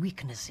their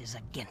weaknesses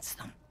against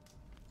them.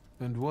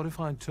 And what if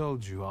I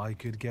told you I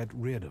could get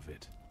rid of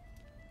it?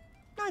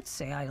 I'd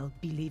say I'll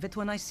believe it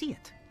when I see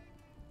it.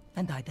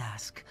 And I'd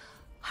ask,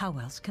 how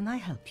else can I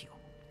help you?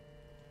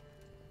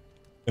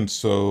 And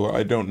so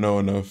I don't know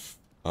enough,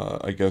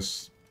 I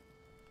guess,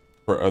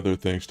 for other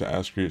things to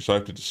ask her. So I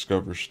have to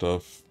discover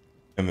stuff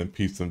and then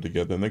piece them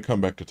together and then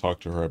come back to talk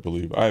to her, I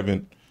believe. I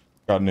haven't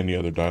gotten any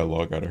other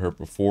dialogue out of her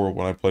before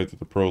when I played through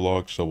the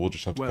prologue, so we'll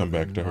just have to come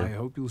back to her. I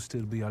hope you'll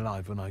still be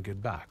alive when I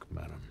get back,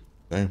 madam.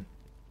 Damn.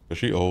 Is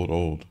she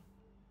old?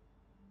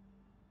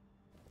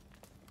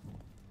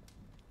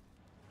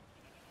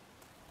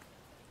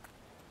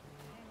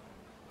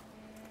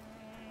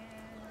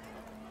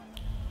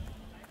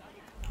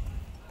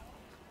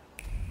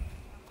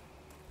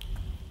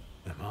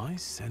 Am I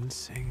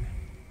sensing?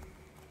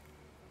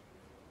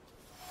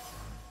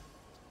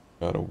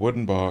 Got a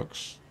wooden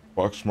box.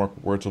 Box marked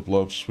with words of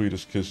love,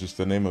 sweetest kisses.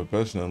 The name of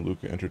Vesna and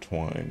Luca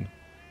intertwine.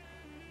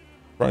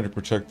 Trying to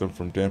protect them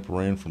from damp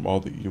rain from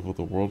all the evil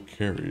the world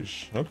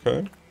carries.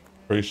 Okay.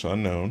 Trace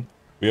unknown.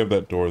 We have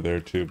that door there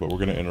too, but we're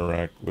gonna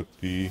interact with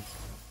the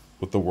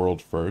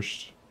world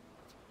first.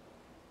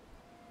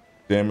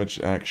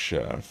 Damaged axe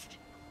shaft.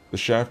 The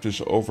shaft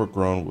is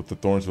overgrown with the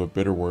thorns of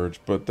bitter words,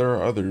 but there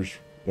are others,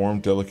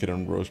 warm, delicate,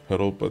 and rose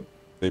petal, but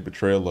they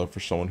betray a love for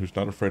someone who's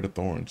not afraid of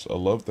thorns. A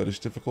love that is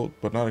difficult,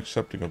 but not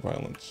accepting of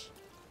violence.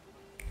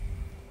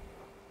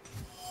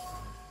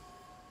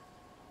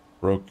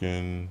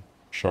 Broken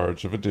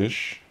shards of a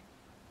dish.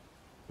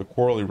 The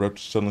quarrel erupts,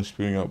 suddenly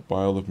spewing out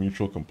bile of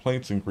mutual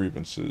complaints and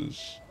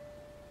grievances.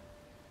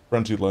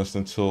 Frenzy lasts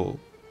until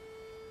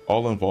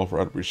all involved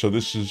are out of reach. So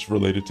this is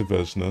related to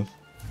Vesna.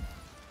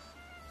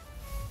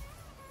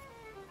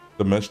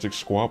 Domestic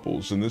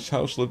squabbles. In this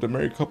house lived a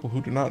married couple who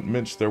do not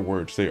mince their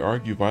words. They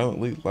argue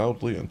violently,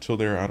 loudly, until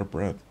they are out of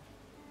breath.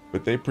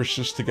 But they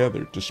persist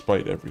together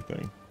despite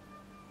everything.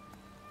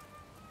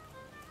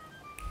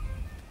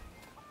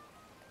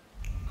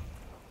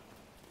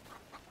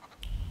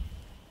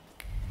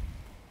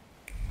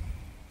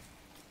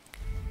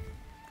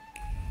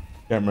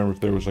 Can't remember if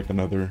there was like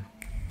another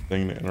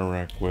thing to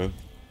interact with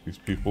these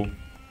people.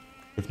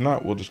 If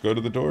not, we'll just go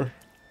to the door.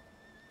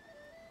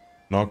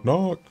 Knock,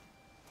 knock.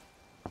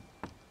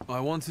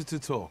 I wanted to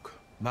talk.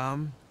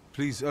 Ma'am,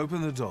 please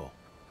open the door.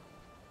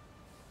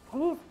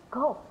 Please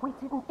go. We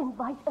didn't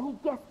invite any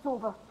guests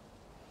over.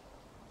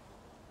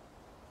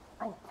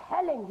 I'm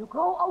telling you,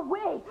 go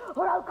away,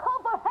 or I'll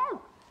call for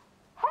help.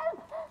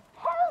 Help!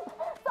 Help!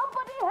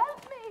 Somebody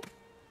help me!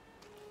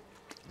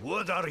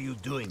 What are you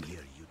doing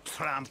here, you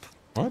tramp?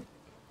 What?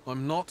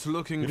 I'm not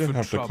looking you for didn't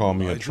have trouble. to call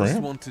me a I tramp.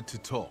 just wanted to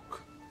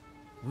talk.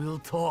 We'll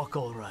talk,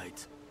 all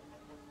right.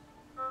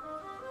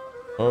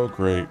 Oh,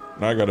 great.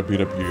 Now I gotta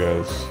beat up you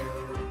guys.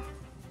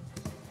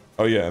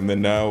 Oh, yeah, and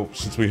then now,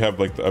 since we have,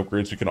 like, the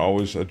upgrades, you can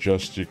always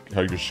adjust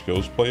how your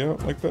skills play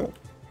out like that.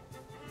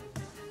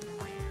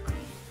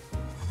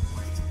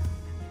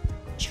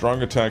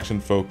 Strong attacks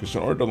and focus.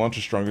 In order to launch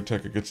a strong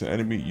attack against an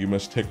enemy, you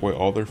must take away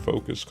all their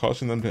focus,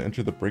 causing them to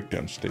enter the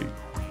breakdown state.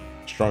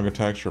 Strong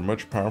attacks are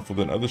much powerful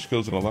than other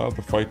skills and allow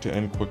the fight to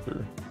end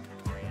quicker.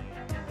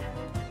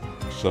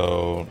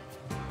 So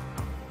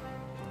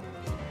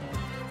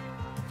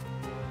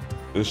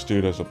this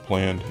dude has a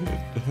planned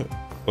hit.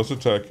 Let's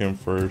attack him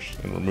first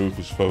and remove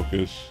his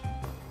focus.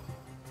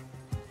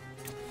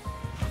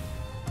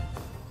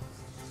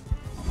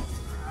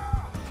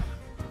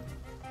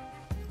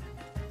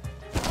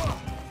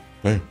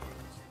 Damn.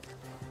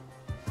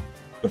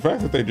 The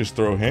fact that they just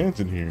throw hands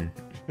in here.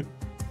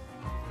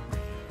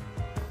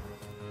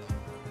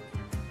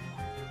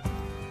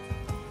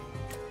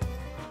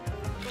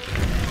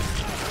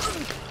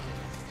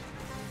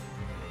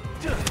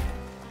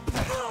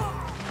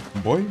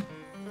 boy.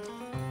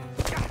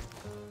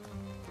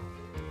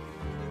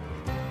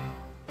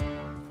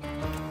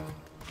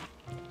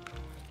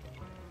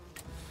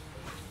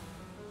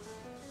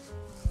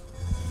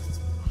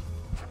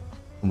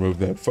 Remove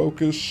that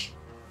focus.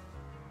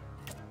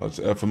 Let's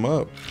F him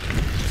up.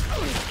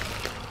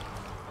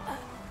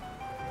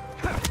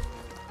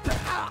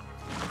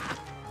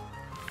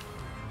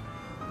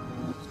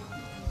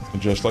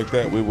 And just like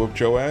that, we whooped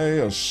your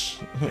ass.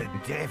 The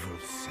devil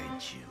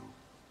sent you.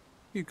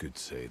 You could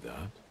say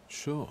that,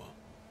 sure.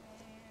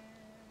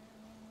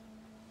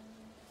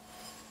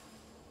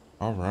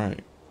 All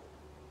right.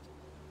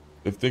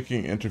 If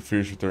thinking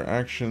interferes with their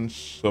actions,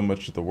 so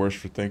much the worse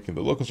for thinking.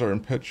 The locals are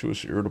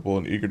impetuous, irritable,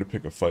 and eager to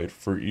pick a fight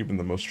for even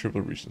the most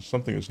trivial reasons.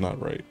 Something is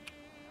not right.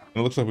 And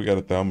it looks like we got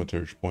a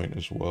thaumaturge point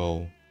as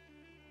well.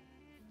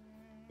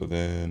 So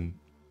then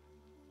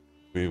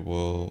we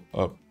will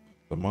up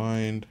the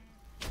mind.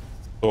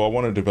 So I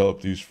want to develop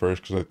these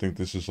first because I think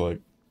this is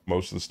like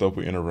most of the stuff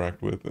we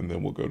interact with, and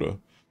then we'll go to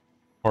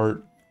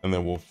heart, and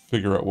then we'll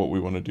figure out what we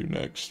want to do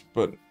next.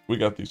 But we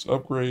got these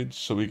upgrades.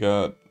 So we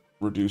got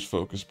reduce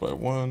focus by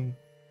 1.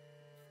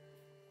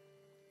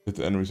 If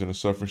the enemy's in a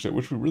suffering state,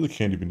 which we really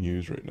can't even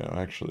use right now,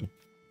 actually.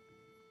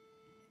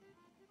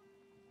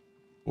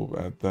 We'll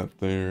add that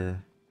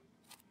there.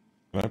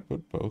 Can I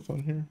put both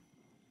on here?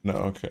 No,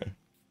 okay.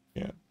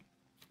 Yeah.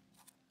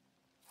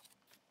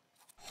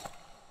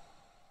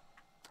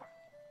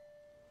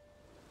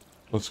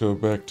 Let's go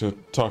back to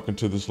talking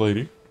to this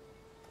lady.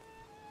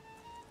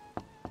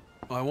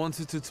 I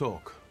wanted to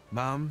talk.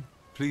 Ma'am,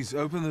 please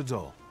open the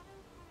door.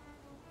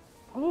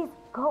 Please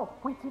go.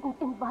 We didn't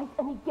invite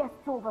any guests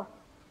over.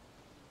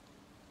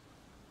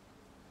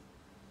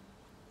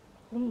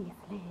 Please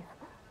leave.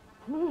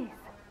 Please,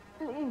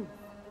 please.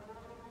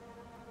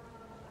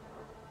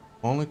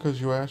 Only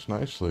because you asked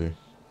nicely.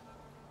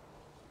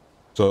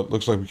 So it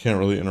looks like we can't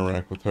really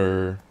interact with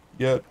her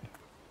yet,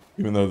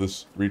 even though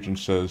this region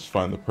says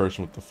find the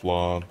person with the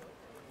flaw.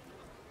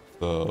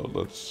 So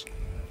let's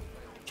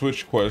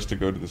switch quest to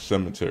go to the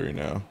cemetery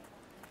now.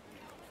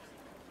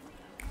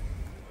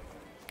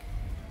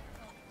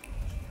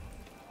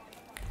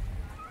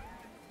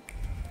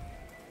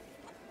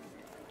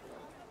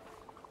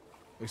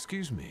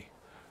 Excuse me.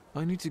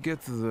 I need to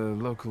get to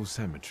the local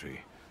cemetery.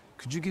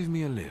 Could you give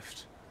me a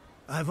lift?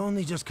 I've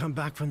only just come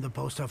back from the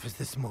post office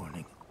this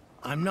morning.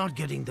 I'm not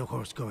getting the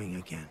horse going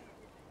again.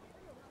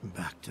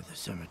 Back to the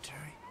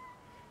cemetery.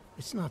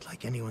 It's not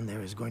like anyone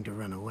there is going to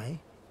run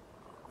away.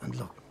 And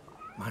look,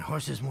 my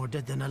horse is more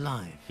dead than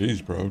alive.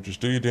 Jeez, bro, just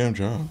do your damn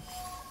job.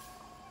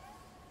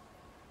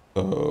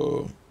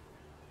 So,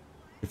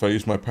 if I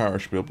use my power, I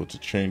should be able to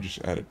change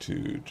his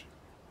attitude.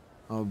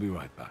 I'll be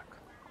right back.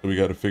 So we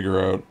got to figure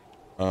out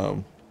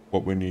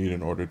what we need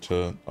in order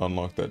to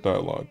unlock that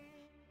dialogue.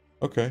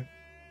 Okay.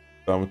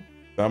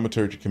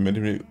 Thaumaturge can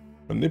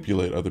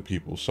manipulate other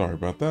people. Sorry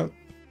about that.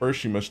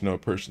 First, you must know a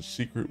person's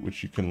secret,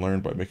 which you can learn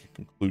by making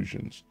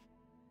conclusions.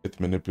 If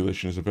the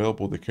manipulation is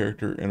available, the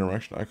character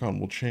interaction icon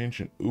will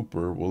change and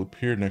Ooper will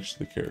appear next to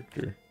the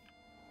character.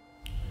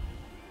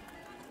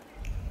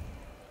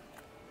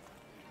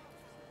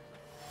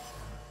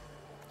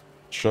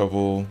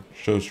 Shovel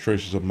shows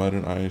traces of mud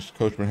and ice.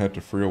 Coachman had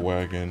to free a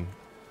wagon.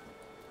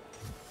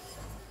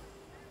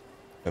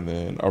 And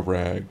then a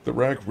rag. The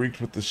rag reeked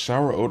with the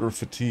sour odor of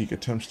fatigue.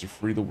 Attempts to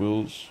free the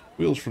wheels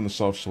from the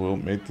soft soil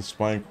made the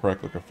spine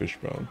crack like a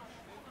fishbone,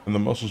 and the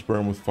muscles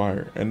burn with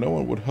fire, and no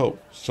one would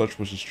help. Such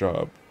was his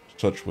job.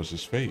 Such was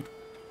his fate.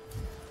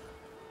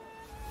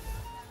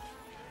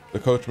 The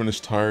coachman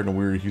is tired and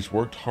weary. He's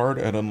worked hard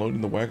at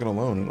unloading the wagon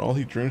alone, and all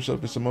he dreams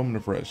of is a moment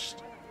of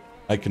rest.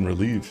 I can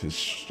relieve his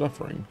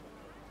suffering.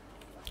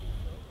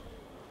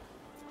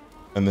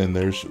 And then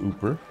there's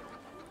Ooper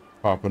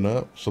popping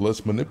up. So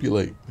let's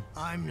manipulate.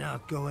 I'm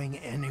not going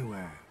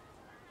anywhere.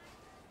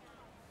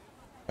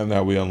 And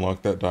now we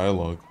unlock that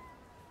dialogue.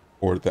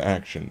 Or the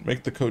action.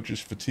 Make the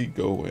coach's fatigue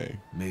go away.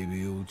 Maybe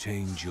you'll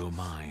change your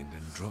mind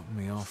and drop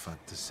me off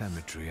at the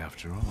cemetery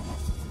after all.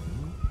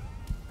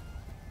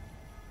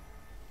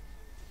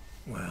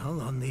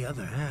 Well, on the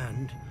other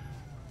hand,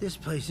 this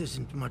place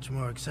isn't much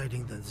more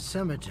exciting than the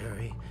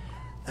cemetery,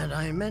 and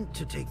I meant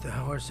to take the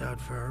horse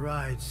out for a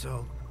ride,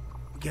 so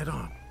get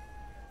on.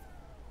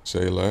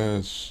 Say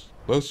less.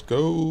 Let's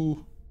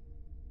go.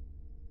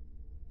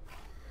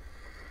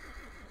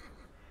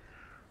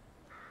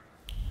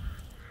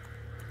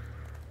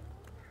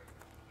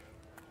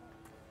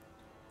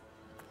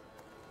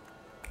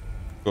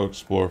 Go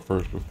explore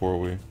first before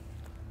we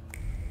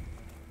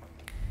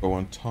go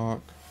and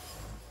talk.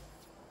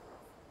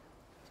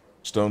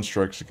 Stone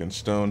strikes against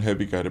stone,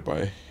 heavy guided by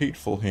a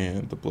hateful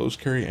hand. The blows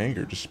carry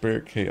anger, despair,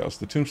 chaos.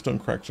 The tombstone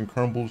cracks and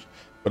crumbles,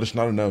 but it's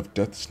not enough.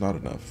 Death is not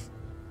enough.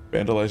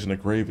 Vandalizing a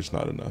grave is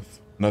not enough.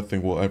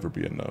 Nothing will ever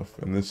be enough.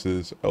 And this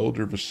is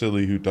Elder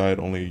Vasily, who died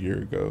only a year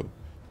ago,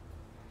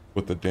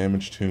 with a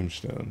damaged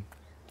tombstone.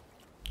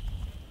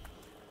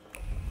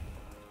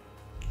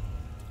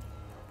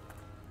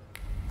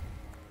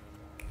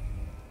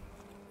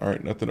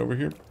 Alright, nothing over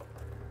here.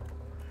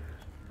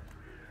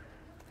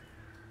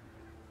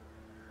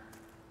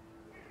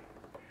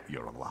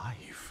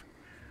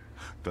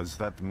 Does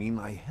that mean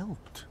I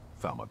helped,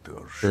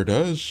 Thaumaturge? Sure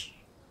does.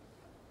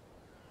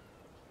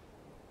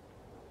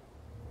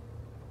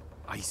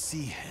 I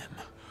see him.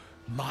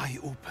 My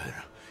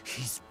Uber.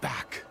 He's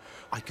back.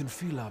 I can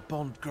feel our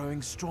bond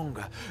growing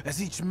stronger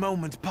as each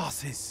moment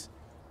passes.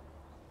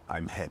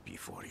 I'm happy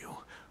for you,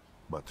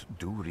 but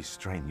do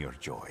restrain your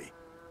joy.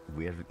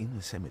 We're in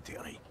the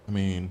cemetery. I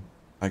mean,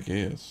 I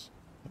guess.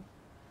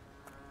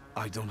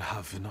 I don't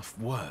have enough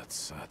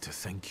words to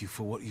thank you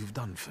for what you've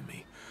done for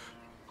me.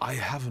 I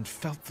haven't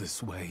felt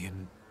this way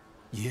in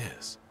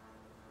years.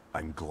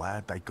 I'm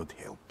glad I could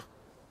help.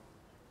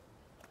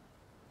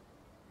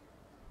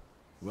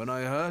 When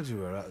I heard you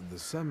were at the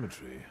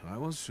cemetery, I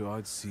was sure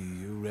I'd see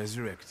you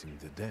resurrecting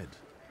the dead.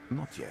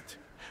 Not yet.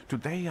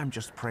 Today I'm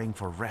just praying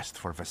for rest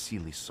for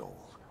Vasily's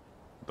soul.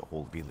 The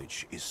whole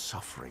village is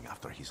suffering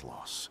after his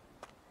loss.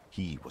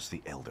 He was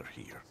the elder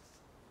here.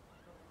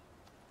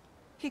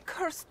 He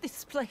cursed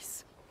this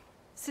place.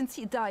 Since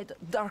he died,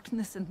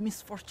 darkness and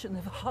misfortune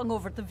have hung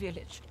over the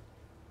village.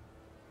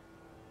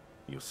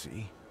 You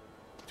see?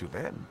 To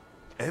them,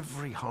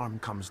 every harm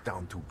comes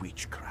down to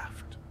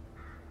witchcraft.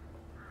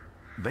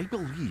 They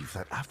believe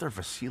that after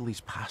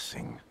Vasily's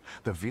passing,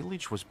 the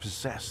village was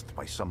possessed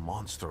by some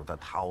monster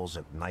that howls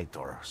at night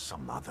or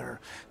some other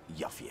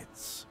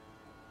Yaviets.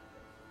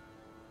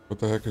 What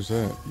the heck is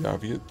that?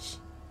 Yaviets?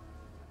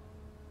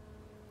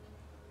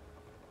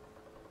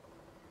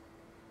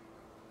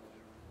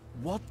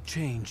 What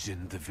changed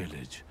in the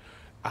village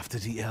after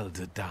the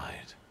elder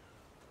died?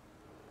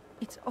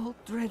 It's all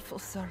dreadful,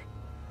 sir.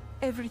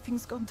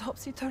 Everything's gone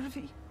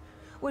topsy-turvy.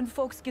 When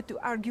folks get to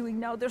arguing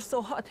now, they're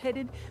so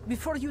hot-headed.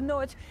 Before you know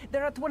it,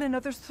 they're at one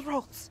another's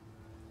throats.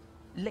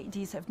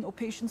 Ladies have no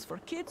patience for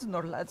kids,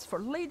 nor lads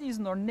for ladies,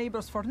 nor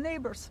neighbors for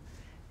neighbors.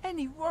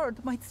 Any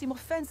word might seem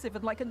offensive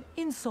and like an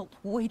insult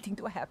waiting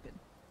to happen.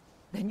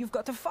 Then you've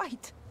got to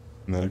fight.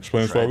 And that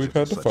explains why we've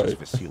had to fight.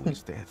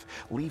 Vasily's death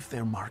leave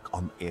their mark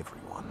on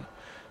everyone.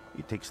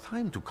 It takes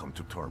time to come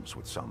to terms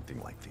with something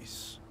like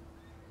this.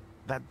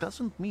 That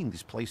doesn't mean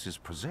this place is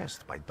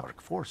possessed by dark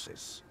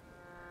forces.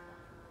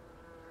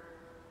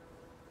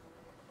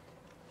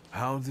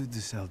 How did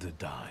this elder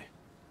die?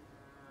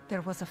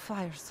 There was a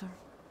fire, sir.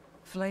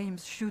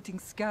 Flames shooting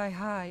sky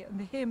high,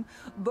 and him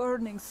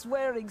burning,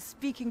 swearing,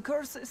 speaking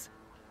curses.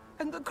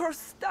 And the curse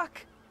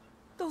stuck.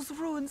 Those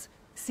ruins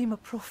seem a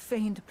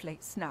profaned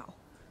place now.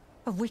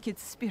 A wicked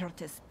spirit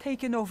has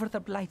taken over the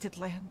blighted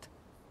land.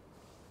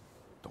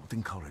 Don't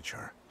encourage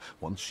her.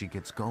 Once she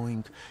gets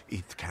going,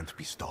 it can't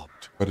be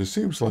stopped. But it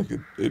seems like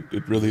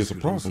it really is a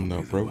problem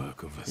though, bro. The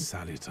work of a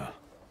Salutor.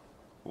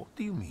 What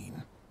do you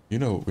mean? You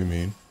know what we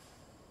mean.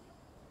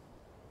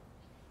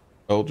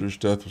 Elder's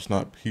death was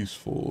not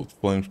peaceful. The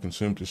flames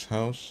consumed his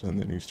house, and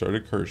then he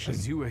started cursing.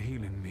 As you were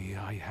healing me,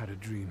 I had a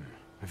dream,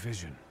 a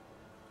vision.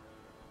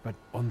 But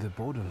on the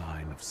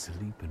borderline of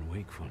sleep and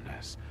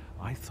wakefulness,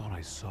 I thought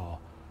I saw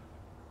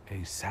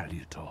a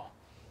Salutor.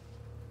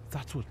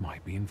 That's what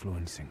might be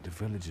influencing the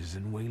villagers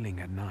in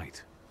Wailing at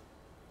night.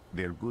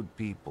 They're good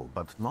people,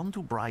 but none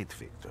too bright,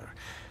 Wiktor.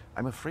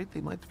 I'm afraid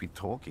they might be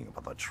talking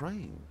about a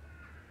train.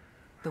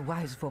 The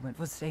wise woman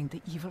was saying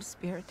the evil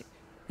spirit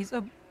is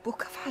a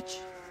book of hatch.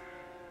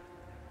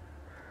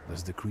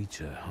 Does the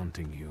creature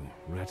hunting you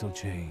rattle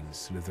chains,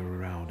 slither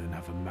around, and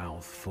have a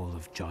mouth full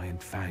of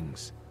giant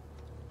fangs?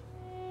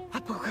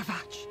 A book of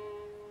hatch.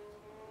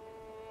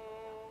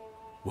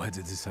 Where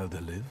did this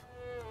elder live?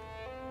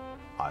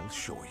 I'll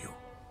show you.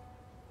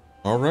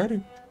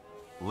 Alrighty.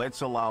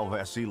 Let's allow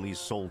Vasily's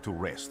soul to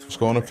rest. Let's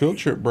go on a field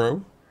trip,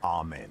 bro.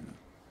 Amen.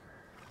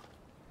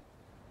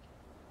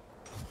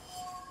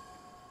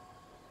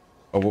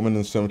 A woman in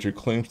the cemetery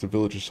claims the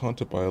village is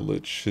haunted by a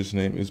lich. His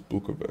name is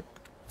Bukovic.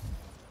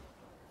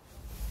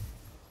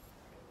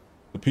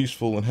 The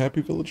peaceful and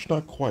happy village?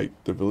 Not quite.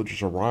 The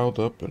villagers are riled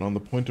up and on the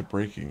point of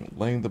breaking,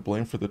 laying the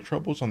blame for the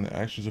troubles on the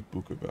actions of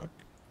Bukovic.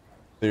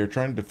 They are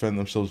trying to defend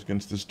themselves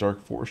against this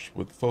dark force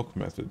with folk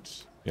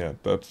methods. Yeah,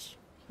 that's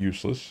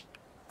useless.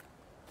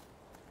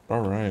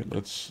 Alright,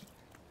 let's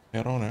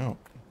head on out.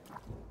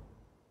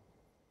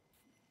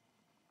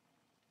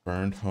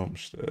 Burned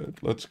homestead.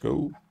 Let's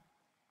go.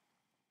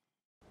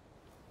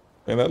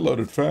 And that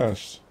loaded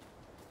fast.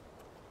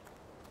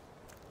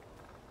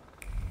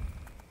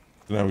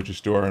 Now we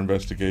just do our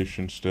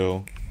investigation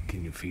still.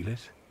 Can you feel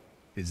it?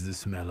 It's the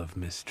smell of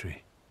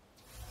mystery.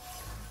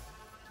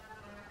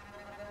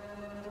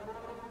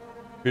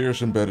 Fear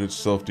has embedded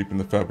itself deep in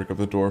the fabric of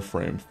the door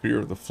frame. Fear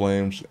of the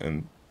flames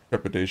and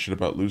trepidation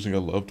about losing a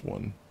loved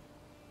one.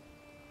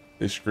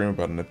 They scream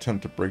about an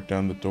attempt to break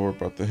down the door,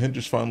 but the hinge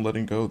is found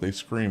letting go. They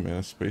scream in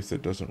a space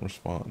that doesn't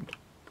respond.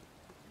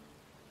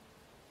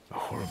 A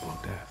horrible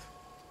death.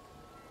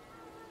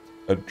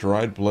 A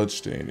dried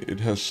bloodstain.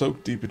 It has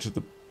soaked deep into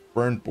the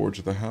burned boards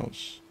of the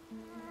house.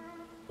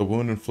 The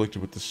wound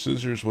inflicted with the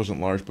scissors wasn't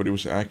large, but it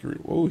was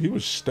accurate. Whoa, he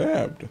was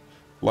stabbed.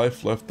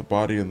 Life left the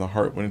body and the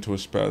heart went into a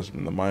spasm,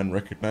 and the mind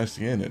recognized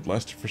the end. It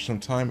lasted for some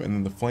time, and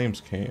then the flames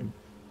came,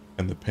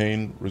 and the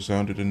pain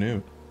resounded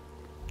anew.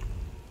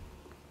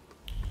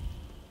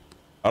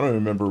 I don't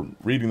remember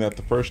reading that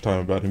the first time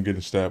about him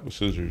getting stabbed with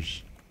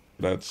scissors.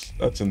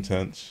 That's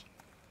intense.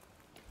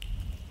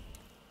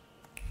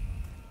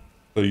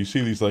 So you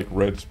see these like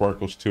red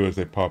sparkles too as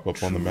they pop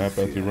up on the map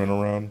as you run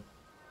around.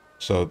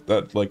 So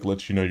that like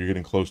lets you know you're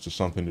getting close to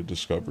something to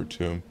discover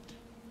too.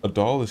 A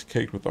doll is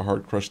caked with a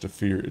hard crust of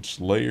fear. Its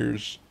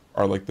layers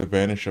are like the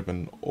vanish of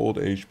an old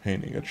age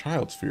painting, a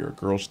child's fear, a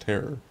girl's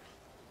terror,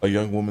 a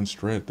young woman's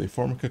dread. They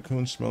form a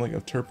cocoon smelling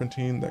of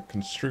turpentine that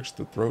constricts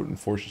the throat and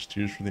forces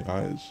tears from the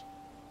eyes.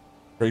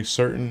 Very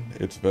certain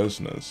it's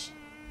Vesna's.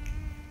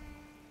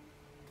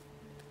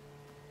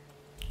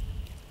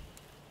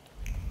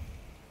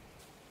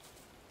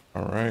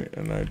 Alright,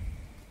 and I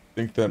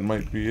think that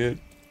might be it.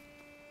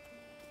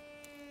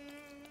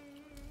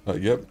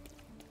 Yep.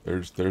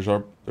 There's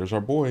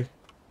our boy.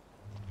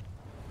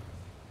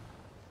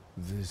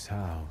 This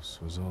house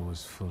was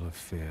always full of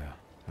fear,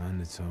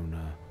 and its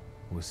owner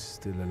was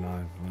still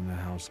alive when the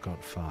house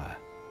caught fire.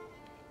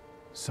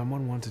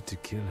 Someone wanted to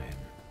kill him.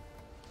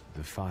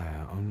 The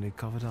fire only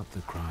covered up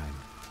the crime.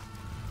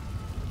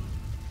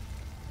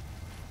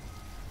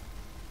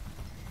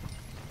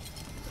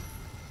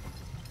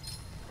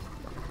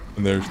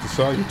 And there's the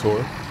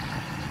Salutor.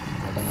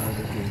 That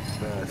murder gave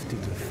birth to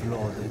the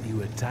flaw that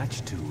you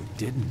attached to,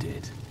 didn't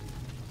it?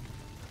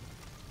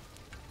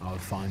 I'll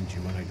find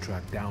you when I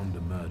track down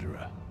the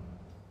murderer.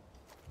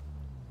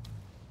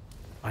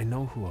 I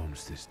know who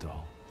owns this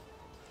doll.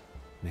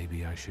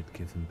 Maybe I should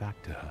give him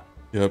back to her.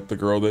 Yep, the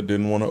girl that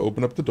didn't want to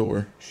open up the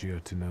door. She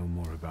ought to know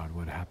more about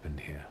what happened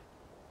here.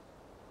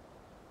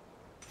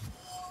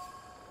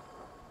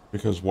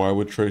 Because why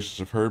would traces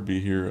of her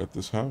be here at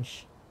this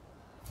house?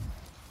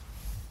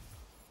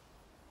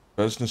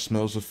 Vesna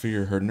smells of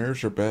fear. Her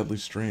nerves are badly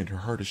strained. Her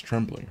heart is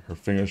trembling. Her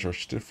fingers are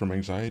stiff from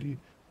anxiety,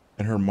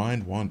 and her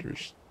mind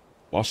wanders.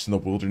 Lost in the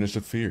wilderness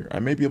of fear. I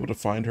may be able to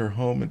find her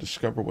home and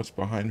discover what's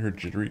behind her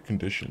jittery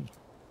condition.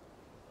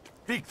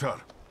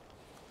 Wiktor!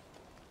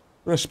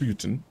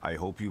 Rasputin. I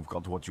hope you've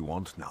got what you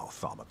want now,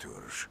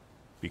 Thaumaturge.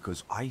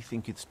 Because I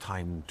think it's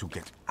time to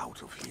get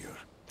out of here.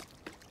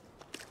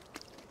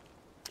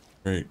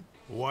 Great.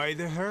 Why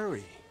the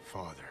hurry,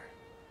 Father?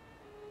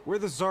 We're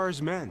the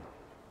Tsar's men.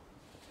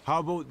 How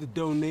about the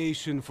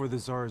donation for the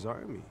Tsar's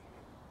army?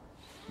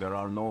 There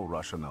are no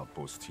Russian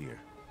outposts here.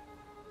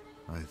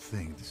 I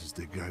think this is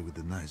the guy with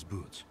the nice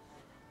boots.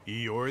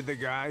 You're the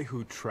guy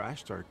who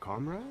trashed our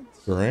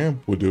comrades? Sure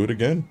am. We'll do it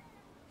again.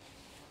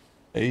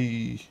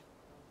 Hey.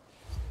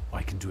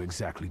 I can do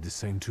exactly the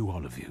same to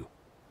all of you.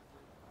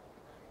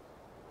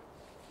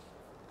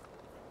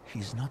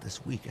 He's not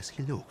as weak as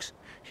he looks.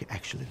 He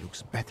actually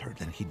looks better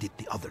than he did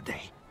the other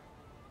day.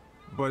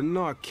 But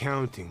not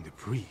counting the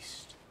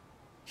priest.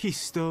 He's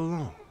still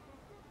alone.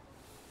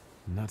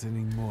 Not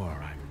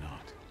anymore, I'm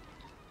not.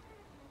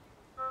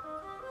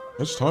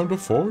 It's time to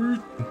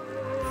fight.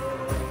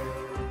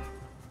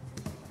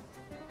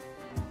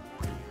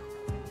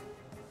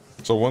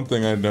 So one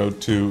thing I know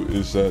too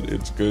is that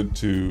it's good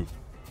to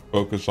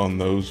focus on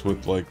those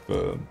with like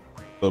the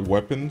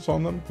weapons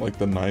on them, like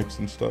the knives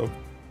and stuff.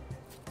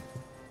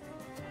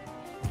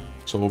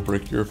 So we'll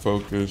break your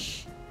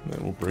focus, and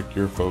then we'll break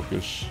your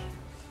focus.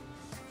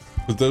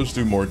 But those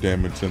do more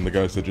damage than the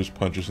guys that just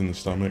punches in the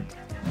stomach.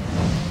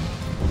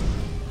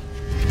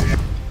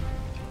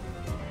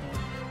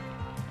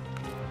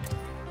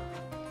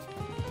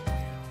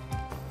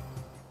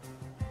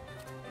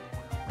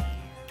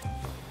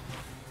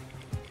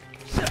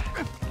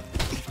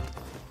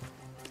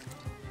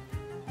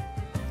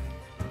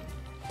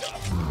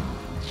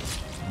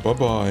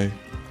 Bye-bye.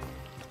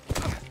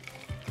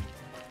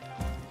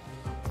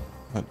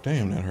 Oh,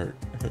 damn, that hurt.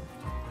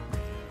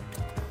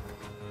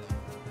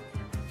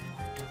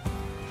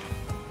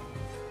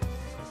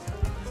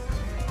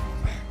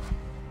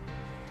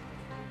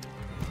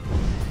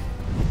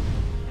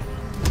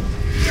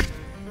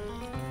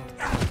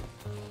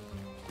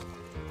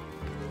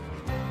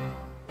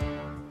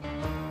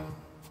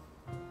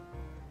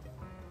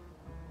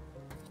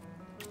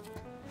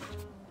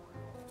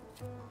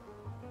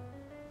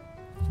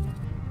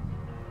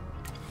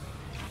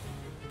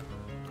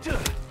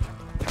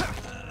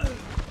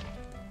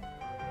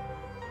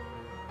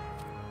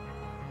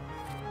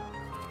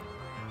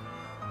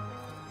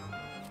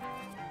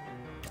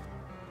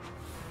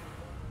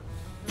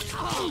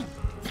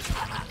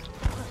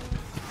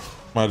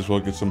 Might as well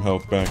get some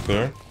health back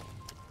there.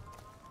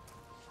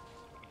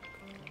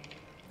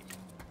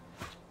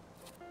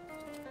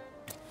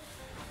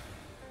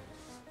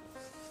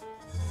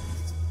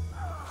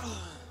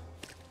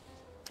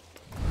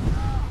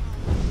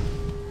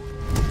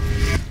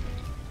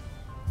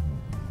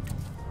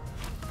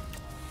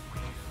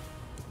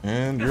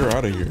 And you're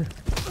out of here.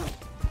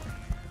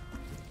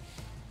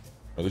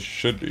 Oh, this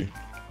should be.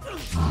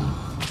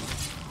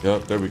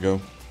 Yep, there we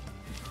go.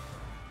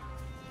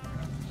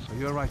 Are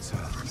you alright, sir?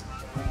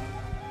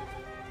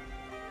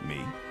 Me?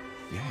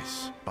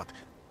 Yes, but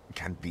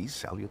can these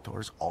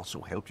salutors also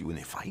help you in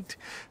a fight?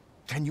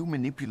 Can you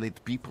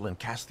manipulate people and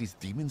cast these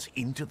demons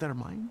into their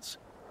minds?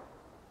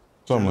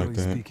 Something like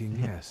that. Speaking,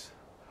 yes.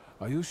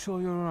 Are you sure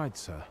you're alright,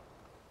 sir?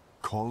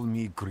 Call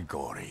me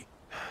Grigori.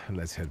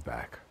 Let's head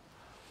back.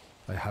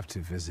 I have to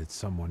visit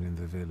someone in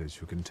the village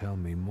who can tell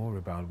me more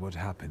about what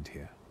happened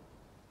here.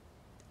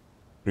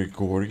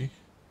 Grigori.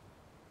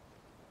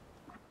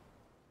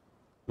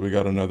 We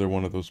got another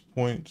one of those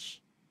points.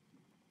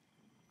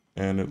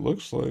 And it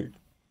looks like...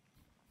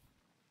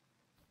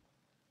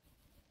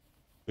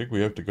 I think we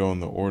have to go in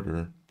the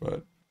order,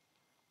 but...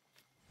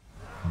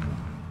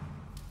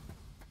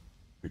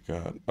 We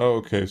got... Oh,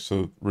 okay,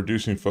 so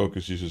reducing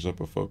focus uses up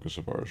a focus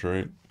of ours,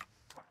 right?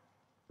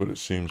 What it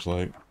seems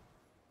like.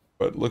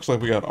 But it looks like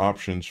we got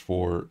options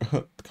for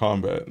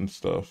combat and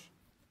stuff.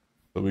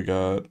 So we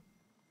got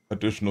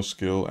additional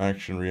skill,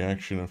 action,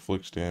 reaction,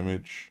 inflicts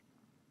damage.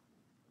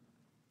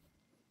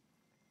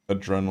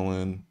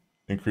 Adrenaline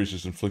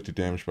increases inflicted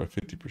damage by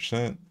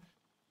 50%.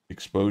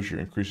 Exposure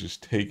increases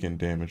taken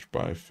damage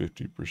by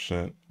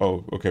 50%.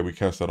 Oh, okay, we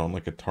cast that on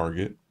like a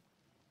target.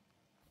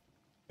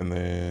 And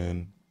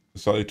then the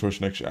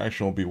Salutor's next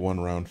action will be 1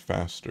 round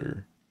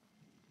faster.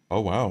 Oh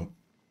wow,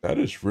 that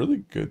is really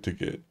good to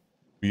get.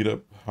 Beat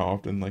up how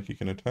often like he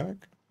can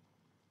attack.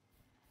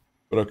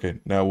 But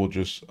okay, now we'll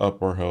just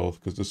up our health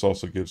because this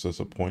also gives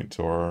us a point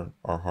to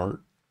our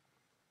heart.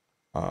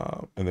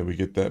 And then we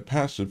get that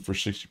passive for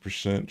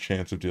 60%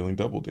 chance of dealing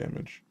double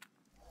damage.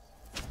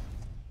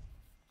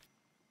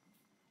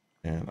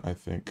 And I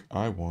think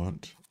I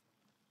want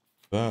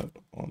that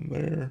on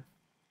there.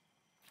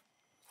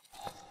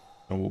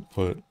 And we'll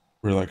put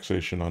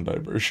relaxation on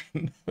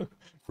diversion.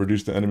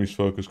 Reduce the enemy's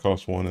focus,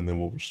 cost 1, and then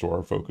we'll restore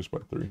our focus by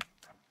 3.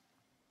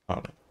 I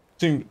don't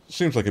know.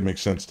 Seems like it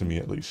makes sense to me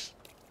at least.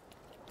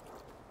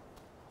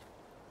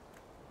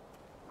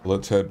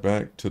 Let's head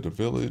back to the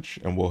village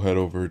and we'll head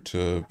over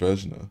to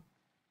Vesna.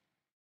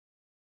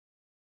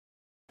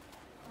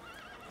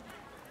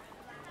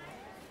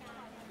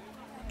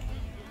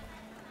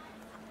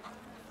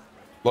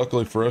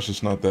 Luckily for us,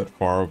 it's not that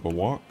far of a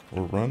walk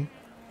or run.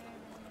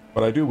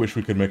 But I do wish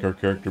we could make our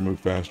character move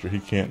faster. He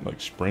can't like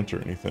sprint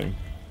or anything.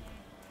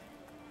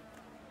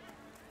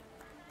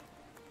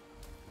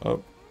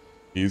 Oh,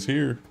 he's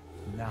here.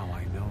 Now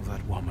I know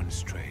that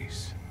woman's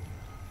trace.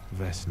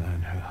 Vesna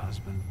and her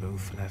husband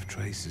both left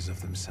traces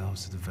of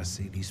themselves at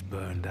Vasily's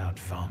burned-out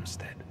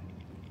farmstead.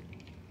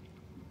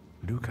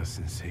 Luka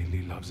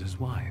sincerely loves his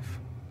wife.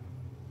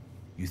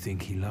 You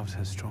think he loves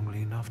her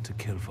strongly enough to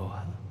kill for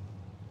her?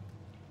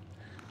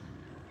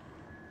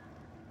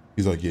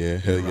 He's like, yeah,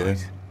 hell yeah,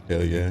 Right.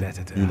 hell yeah.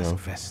 Better to You ask know.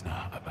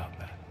 Vesna about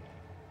that.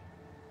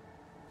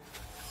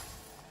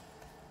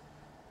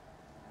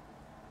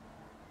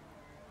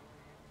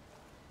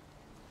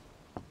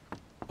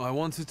 I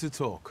wanted to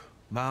talk.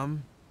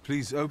 Ma'am,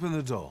 please open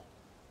the door.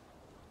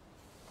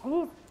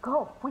 Please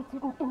go. We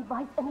didn't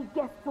invite any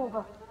guests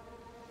over.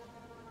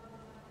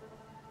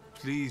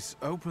 Please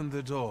open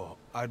the door.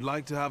 I'd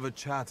like to have a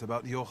chat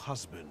about your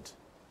husband.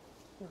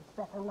 You'd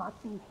better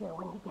not be here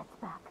when he gets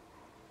back.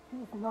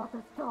 He's not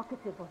as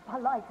talkative or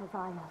polite as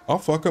I am. I'll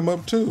fuck him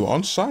up too,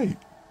 on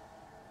sight.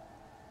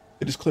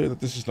 It is clear that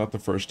this is not the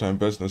first time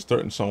Vesna has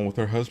threatened someone with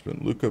her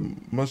husband. Luka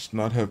must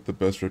not have the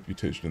best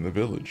reputation in the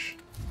village.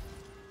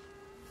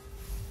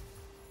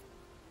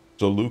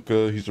 So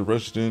Luka, he's a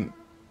resident.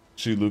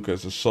 See Luka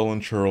as a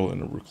sullen churl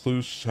and a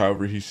recluse.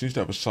 However, he seems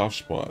to have a soft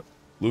spot.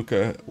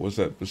 Luka was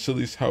at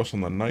Vasily's house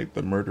on the night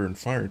the murder and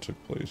fire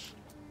took place.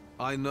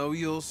 I know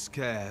you're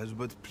scared,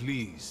 but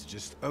please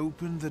just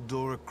open the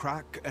door a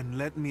crack and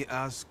let me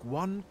ask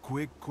one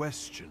quick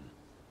question.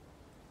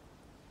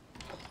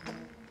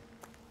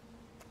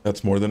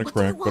 That's more than a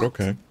crack, but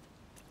okay.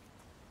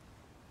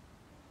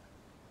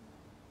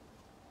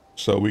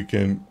 So we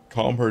can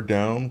calm her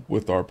down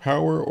with our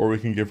power, or we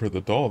can give her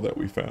the doll that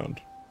we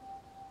found.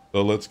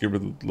 So let's give her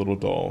the little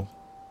doll.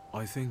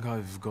 I think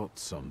I've got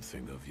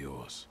something of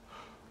yours.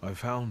 I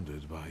found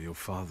it by your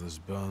father's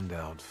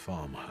burned-out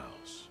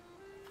farmhouse.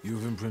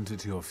 You've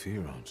imprinted your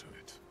fear onto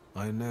it.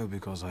 I know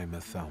because I'm a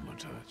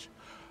thaumaturge.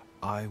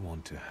 I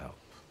want to help.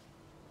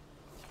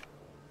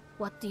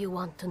 What do you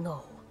want to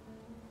know?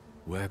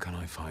 Where can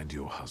I find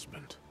your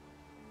husband?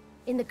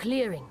 In the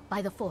clearing,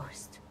 by the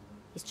forest.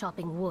 He's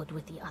chopping wood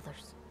with the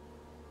others.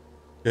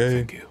 Okay.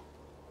 Thank you.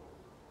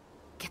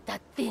 Get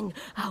that thing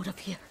out of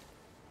here.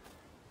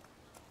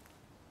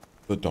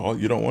 The doll?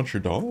 You don't want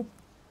your doll?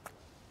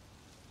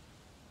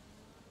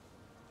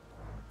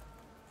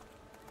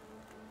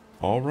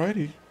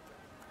 Alrighty.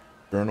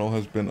 Journal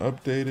has been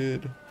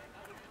updated.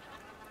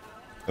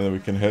 And then we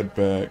can head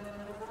back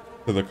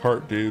to the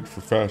cart dude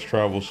for fast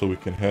travel so we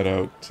can head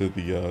out to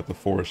the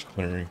forest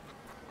clearing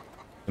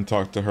and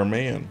talk to her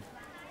man.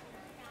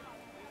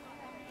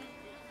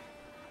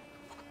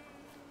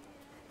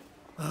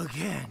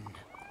 Again.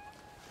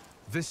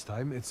 This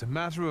time it's a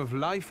matter of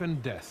life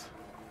and death.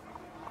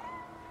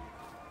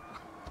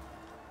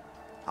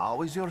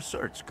 How is your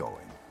search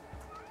going?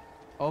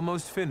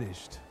 Almost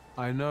finished.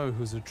 I know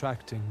who's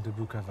attracting the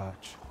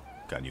Bukavach.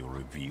 Can you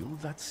reveal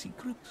that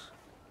secret?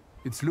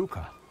 It's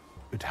Luka.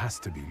 It has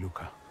to be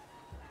Luka.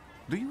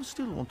 Do you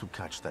still want to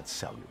catch that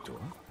Salutor?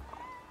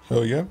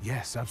 Oh yeah?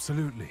 Yes,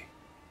 absolutely.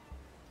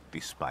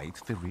 Despite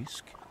the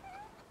risk?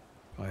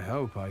 I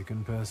hope I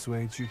can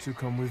persuade you to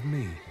come with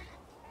me.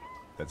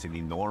 That's an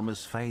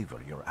enormous favor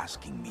you're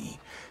asking me.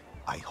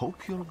 I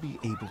hope you'll be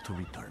able to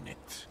return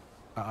it.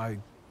 I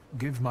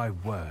give my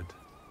word.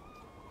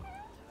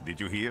 Did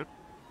you hear?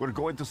 We're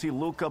going to see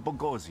Luca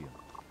Bogosian.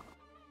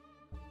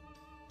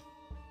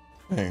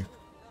 Hey,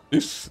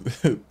 this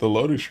the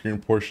loading screen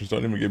portions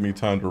don't even give me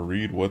time to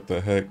read what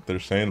the heck they're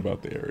saying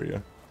about the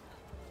area.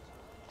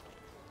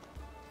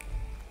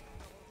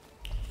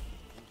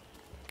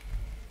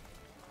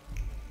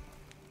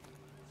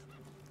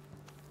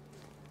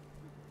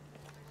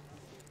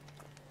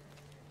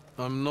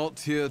 I'm not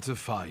here to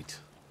fight.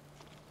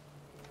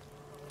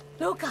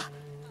 Luca!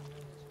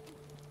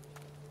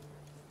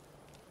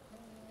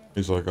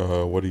 He's like,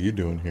 what are you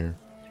doing here?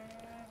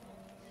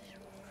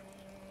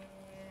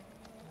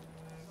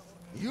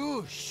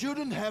 You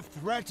shouldn't have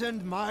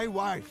threatened my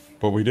wife.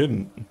 But we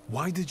didn't.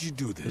 Why did you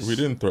do this? We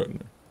didn't threaten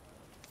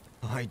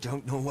her. I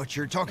don't know what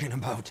you're talking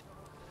about.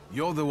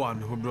 You're the one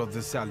who brought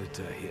the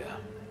Salutor here.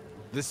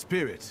 The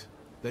spirit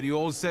that you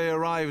all say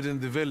arrived in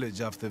the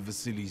village after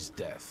Vasily's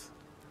death.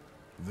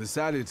 The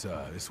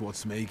Salutor is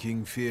what's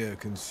making fear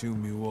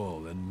consume you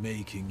all and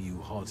making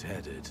you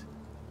hot-headed.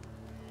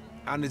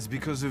 And it's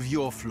because of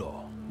your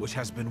flaw, which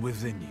has been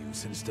within you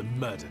since the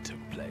murder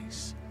took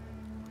place.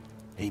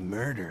 A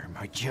murder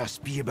might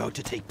just be about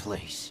to take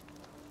place.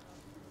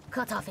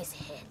 Cut off his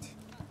head.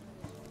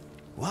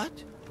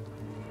 What?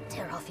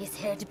 Tear off his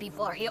head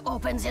before he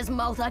opens his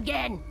mouth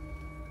again.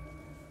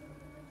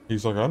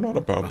 He's like, I'm not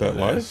about that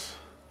life.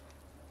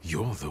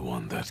 You're the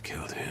one that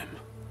killed him.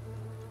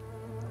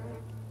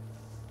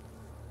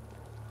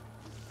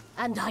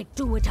 And I'd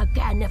do it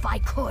again if I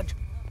could.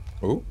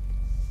 Oh?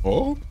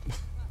 Oh?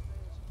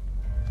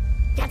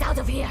 Get out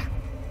of here!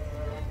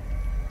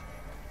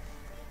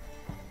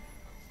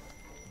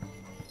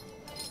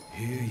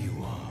 Here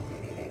you are,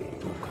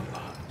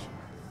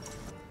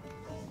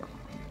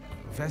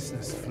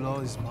 Recklessness flaw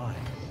is mine,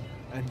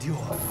 and you're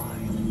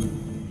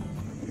mine.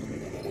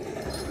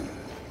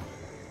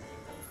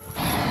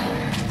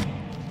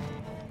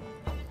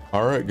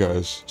 Alright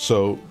guys,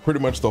 so pretty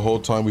much the whole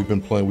time we've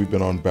been playing, we've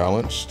been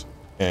unbalanced.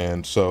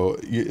 And so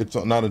it's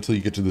not until you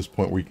get to this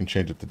point where you can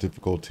change up the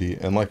difficulty.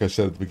 And like I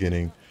said at the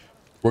beginning,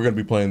 we're going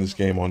to be playing this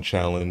game on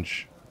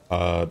challenge.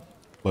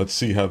 Let's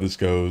see how this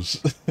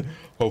goes.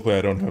 Hopefully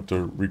I don't have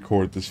to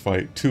record this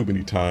fight too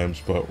many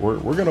times, but we're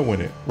going to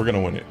win it. We're going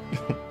to win it.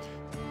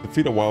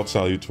 Defeat a wild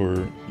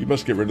Salutor. You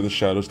must get rid of the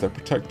shadows that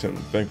protect him.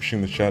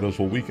 Vanquishing the shadows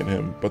will weaken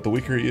him, but the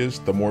weaker he is,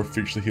 the more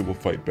fiercely he will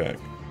fight back.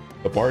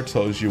 The bard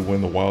tells you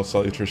when the wild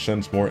Salutor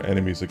sends more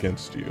enemies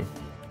against you.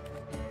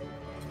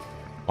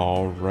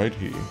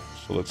 Alrighty,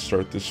 so let's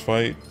start this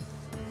fight.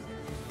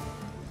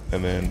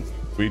 And then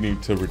we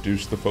need to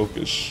reduce the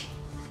focus.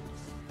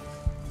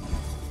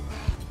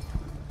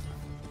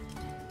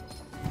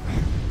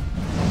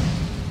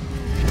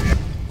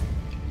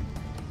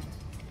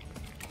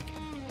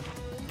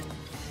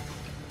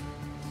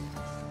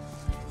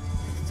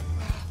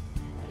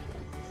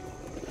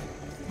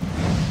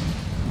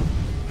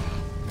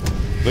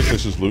 I think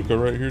this is Luca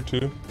right here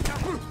too.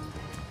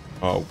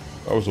 Oh,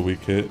 that was a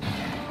weak hit.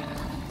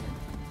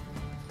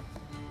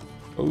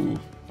 Oh.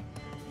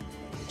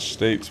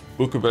 States.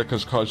 Bukovic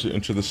has caused you to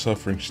enter the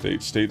suffering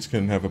state. States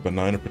can have a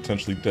benign or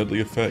potentially deadly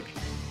effect.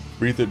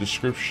 Read the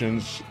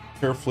descriptions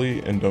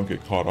carefully and don't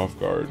get caught off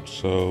guard.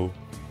 So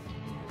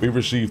we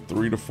receive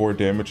 3 to 4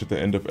 damage at the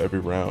end of every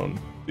round.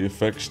 The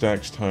effect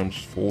stacks times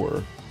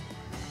 4.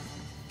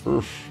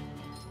 Oof.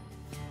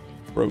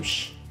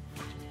 Gross.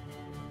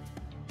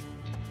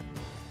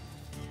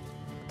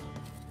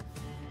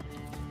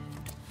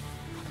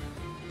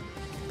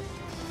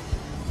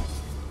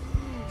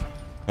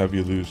 Have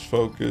you lose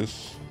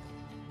focus,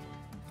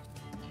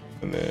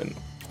 and then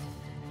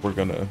we're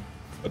gonna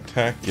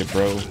attack you,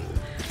 bro.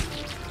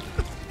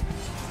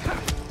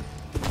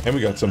 And we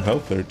got some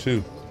health there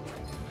too.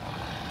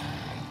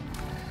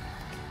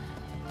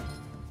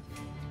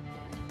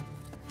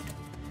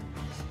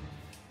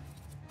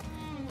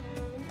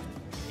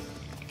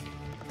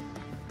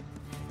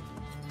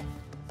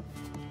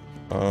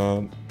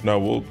 No,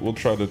 we'll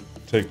try to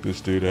take this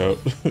dude out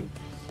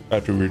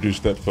after we reduce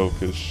that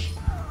focus.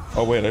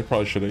 Oh wait, I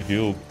probably should have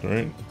healed,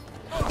 right?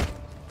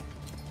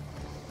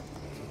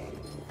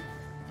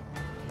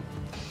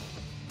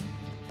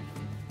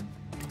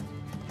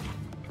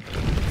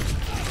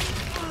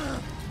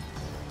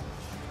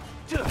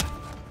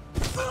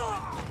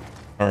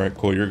 Alright,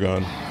 cool, you're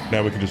gone.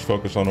 Now we can just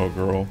focus on old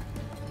girl.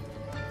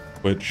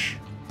 Which,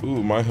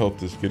 ooh, my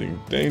health is getting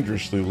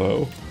dangerously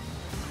low.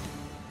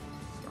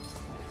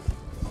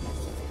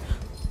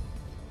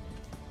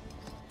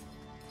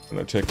 And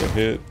I take a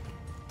hit.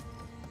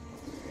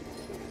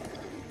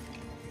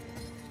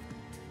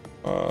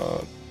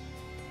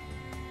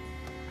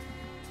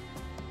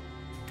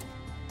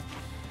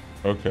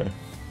 Okay.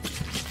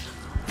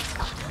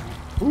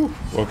 Whew.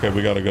 Okay,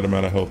 we got a good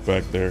amount of health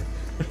back there.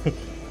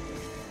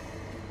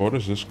 What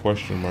is this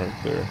question mark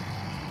there?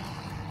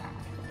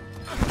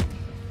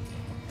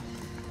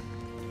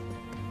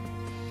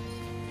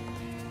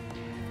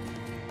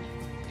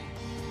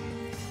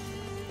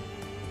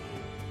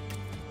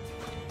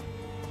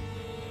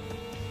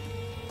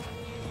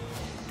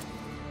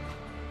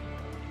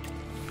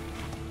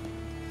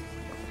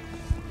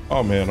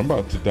 Oh man, I'm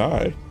about to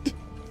die.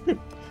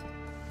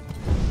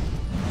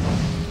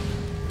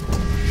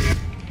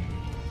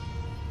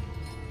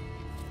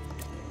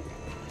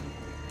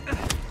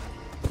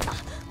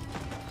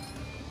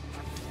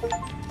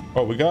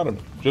 Oh, we got him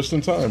just in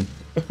time.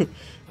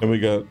 And we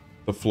got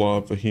the flaw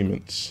of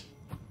vehemence.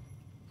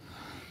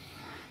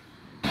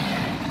 You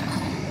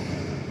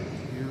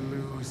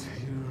lose,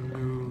 you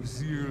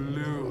lose, you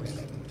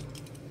lose.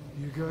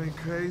 You're going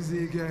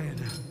crazy again,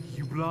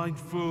 you blind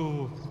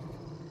fool.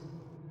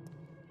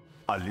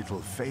 A little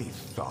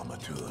faith,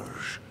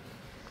 Thaumaturge.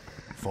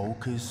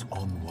 Focus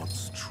on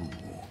what's true.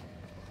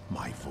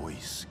 My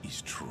voice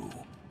is true.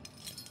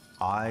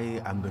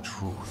 I am the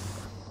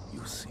truth,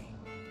 you see.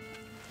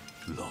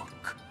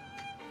 Look.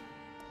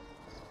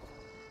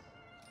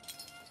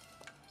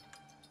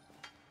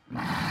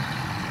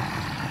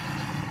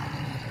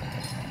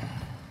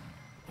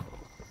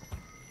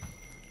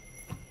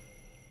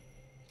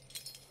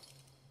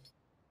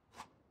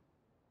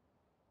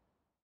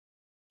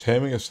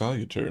 Taming a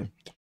Salutor.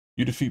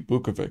 You defeat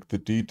Bukovic, the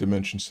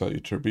D-dimension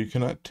Salutor, but you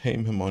cannot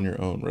tame him on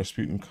your own.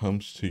 Rasputin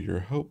comes to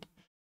your help.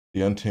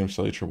 The untamed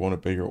Salutor won't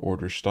obey your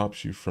orders,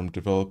 stops you from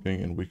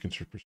developing, and weakens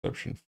your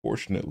perception.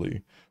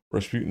 Fortunately,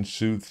 Rasputin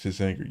soothed his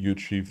anger. You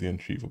achieve the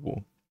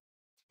unachievable.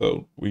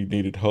 So, we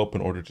needed help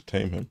in order to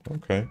tame him.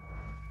 Okay.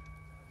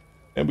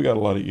 And we got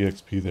a lot of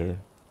EXP there.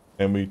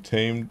 And we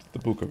tamed the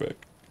Bukovic.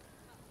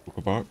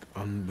 Bukovac.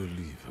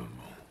 Unbelievable.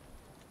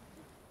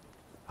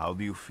 How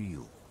do you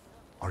feel?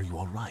 Are you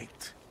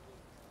alright?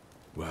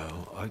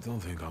 Well, I don't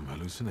think I'm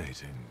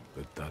hallucinating,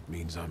 but that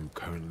means I'm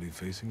currently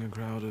facing a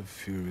crowd of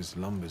furious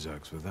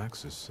lumberjacks with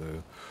axes, so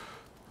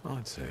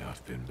I'd say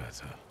I've been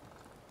better.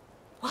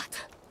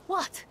 What?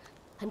 What?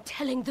 I'm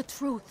telling the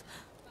truth.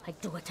 I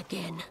do it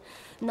again.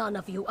 None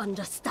of you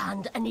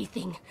understand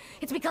anything.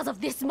 It's because of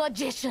this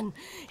magician.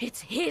 It's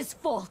his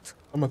fault.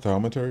 I'm a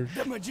thaumaturge.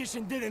 The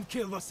magician didn't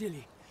kill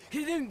Vasily.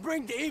 He didn't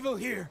bring the evil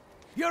here.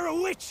 You're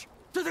a witch!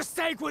 To the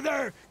stake with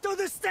her! To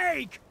the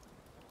stake!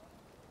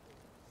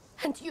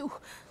 And you,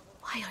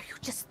 why are you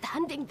just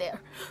standing there?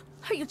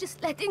 Are you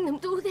just letting them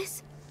do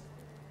this?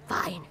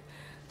 Fine,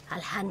 I'll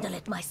handle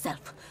it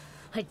myself.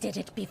 I did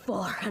it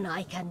before, and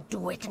I can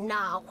do it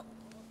now.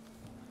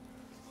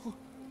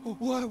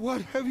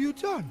 What have you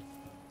done?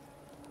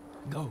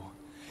 Go.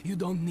 You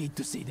don't need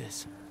to see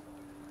this.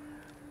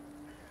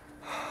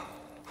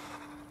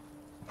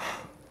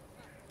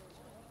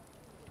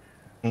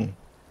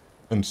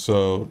 And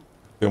so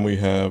then we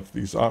have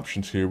these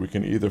options here. We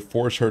can either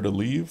force her to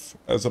leave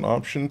as an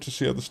option to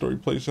see how the story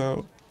plays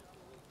out.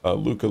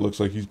 Luca looks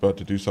like he's about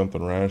to do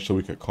something rash, so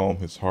we could calm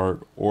his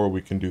heart, or we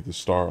can do the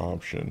star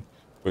option,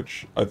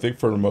 which I think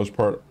for the most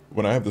part,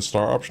 when I have the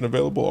star option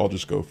available, I'll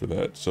just go for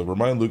that. So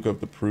remind Luca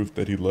of the proof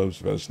that he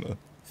loves Vesna.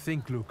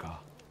 Think, Luca.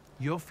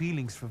 Your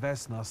feelings for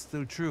Vesna are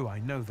still true, I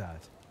know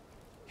that.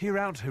 Hear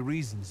out her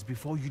reasons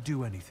before you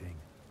do anything.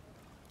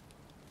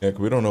 Yeah,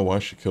 'cause we don't know why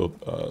she killed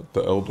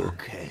the elder.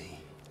 Okay.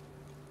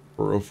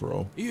 For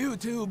real. You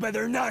two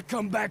better not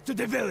come back to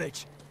the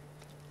village.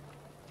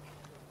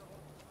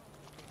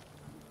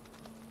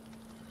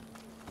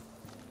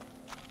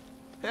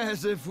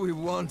 As if we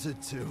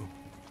wanted to.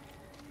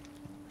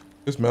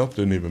 His mouth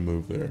didn't even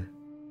move there.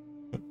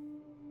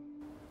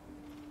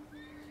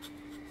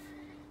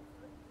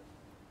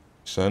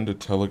 Send a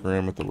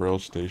telegram at the rail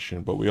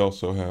station, but we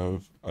also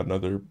have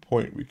another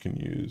point we can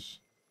use.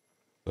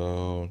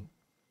 So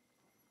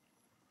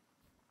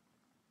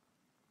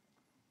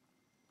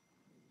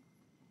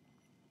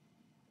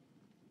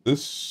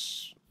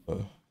this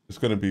is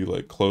going to be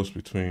like close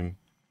between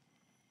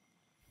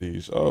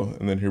these. Oh,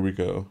 and then here we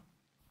go.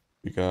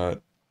 We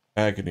got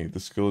Agony. The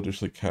skill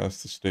additionally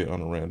casts the state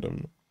on a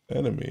random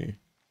enemy.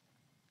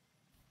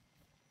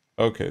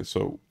 Okay,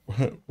 so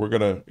we're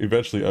going to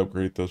eventually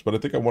upgrade those, but I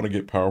think I want to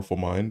get Powerful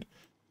Mind,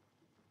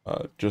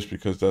 just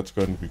because that's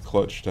going to be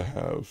clutch to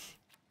have.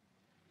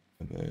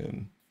 And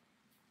then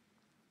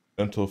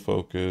Mental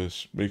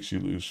Focus makes you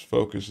lose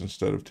focus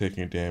instead of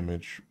taking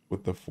damage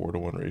with the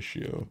 4-to-1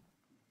 ratio.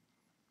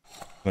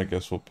 And I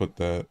guess we'll put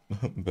that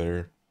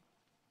there.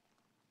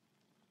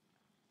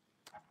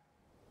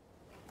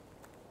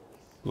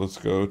 Let's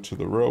go to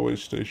the railway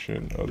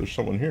station. Oh, there's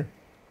someone here.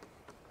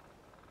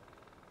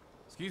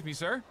 Excuse me,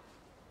 sir.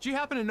 Do you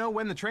happen to know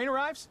when the train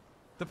arrives?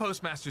 The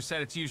postmaster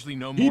said it's usually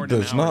no more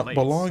than an hour late. He does not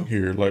belong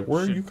here. Like,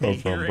 where you come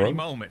from, bro? Any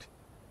moment.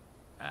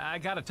 I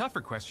got a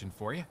tougher question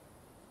for you.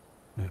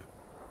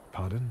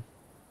 Pardon?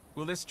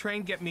 Will this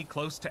train get me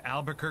close to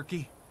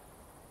Albuquerque?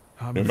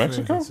 I'm in afraid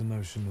Mexico? it's an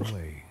ocean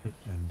away,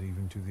 and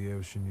even to the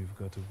ocean you've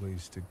got a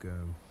ways to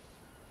go.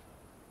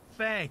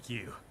 Thank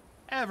you.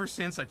 Ever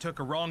since I took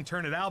a wrong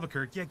turn at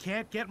Albuquerque, I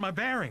can't get my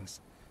bearings.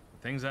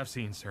 The things I've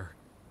seen, sir.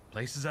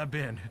 Places I've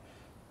been.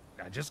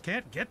 I just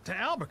can't get to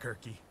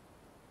Albuquerque.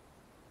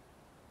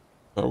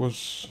 That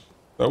was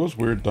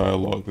weird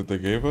dialogue that they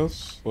gave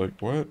us. Like,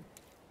 what?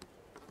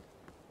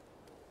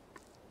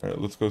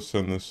 Alright, let's go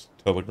send this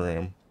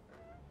telegram.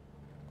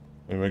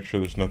 Let me make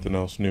sure there's nothing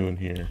else new in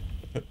here.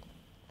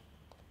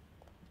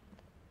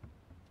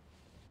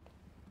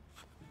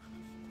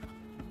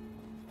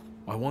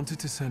 I wanted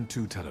to send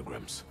 2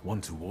 telegrams,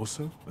 one to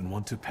Warsaw and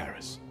one to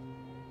Paris.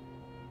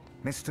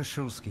 Mr.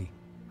 Shulsky,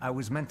 I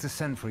was meant to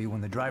send for you when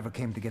the driver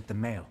came to get the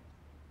mail.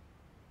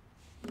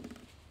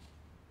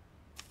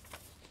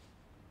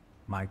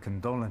 My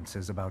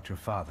condolences about your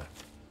father.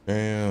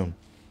 Damn.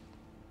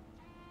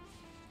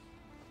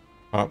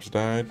 Pops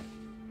died.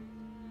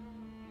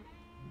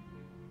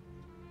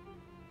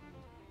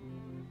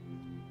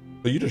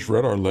 So you just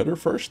read our letter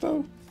first,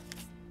 though?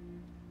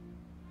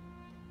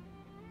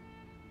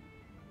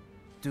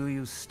 Do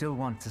you still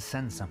want to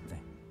send something?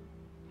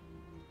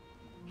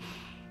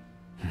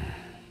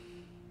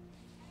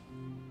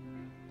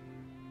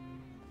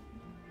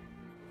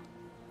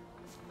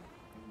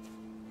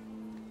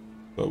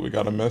 So we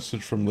got a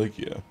message from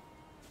Lykia.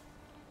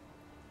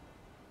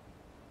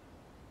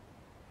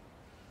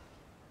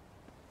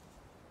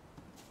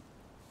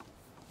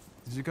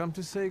 Did you come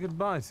to say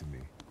goodbye to me?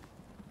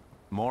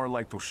 More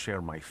like to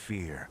share my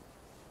fear.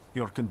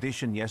 Your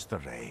condition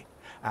yesterday,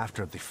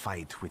 after the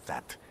fight with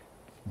that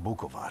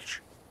Bukovac,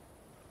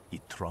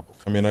 it troubled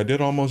me. I mean, I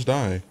did almost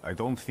die. I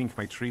don't think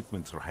my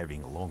treatments are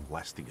having a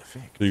long-lasting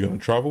effect. Are you gonna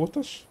travel with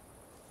us?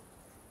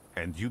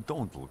 And you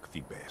don't look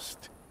the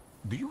best.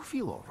 Do you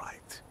feel all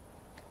right?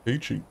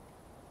 Peachy.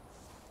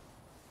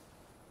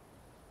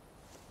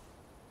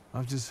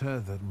 I've just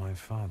heard that my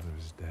father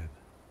is dead.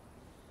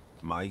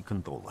 My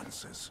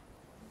condolences.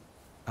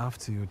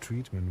 After your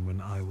treatment, when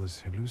I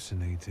was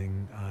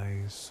hallucinating,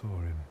 I saw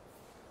him.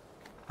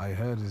 I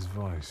heard his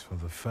voice for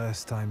the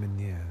first time in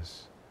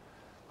years.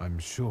 I'm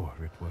sure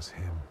it was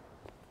him.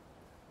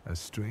 A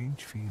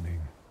strange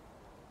feeling.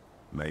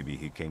 Maybe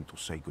he came to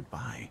say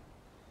goodbye.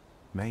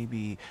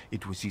 Maybe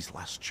it was his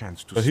last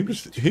chance to But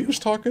he was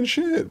talking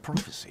shit.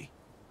 Prophecy.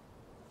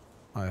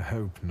 I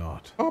hope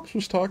not. Pops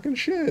was talking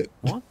shit.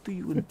 What do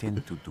you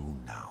intend to do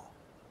now?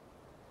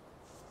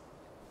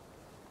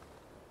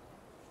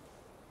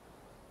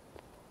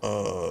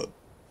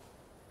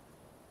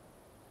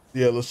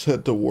 Yeah, let's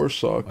head to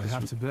Warsaw. I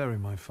have to bury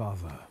my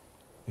father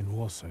in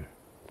Warsaw.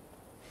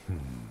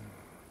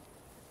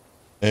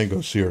 And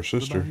go see our What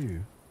sister. about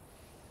you?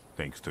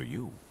 Thanks to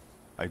you.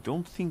 I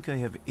don't think I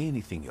have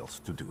anything else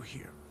to do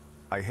here.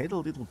 I had a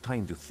little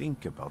time to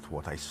think about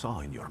what I saw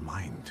in your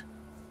mind.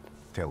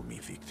 Tell me,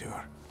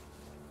 Wiktor,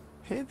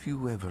 have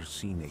you ever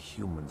seen a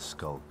human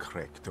skull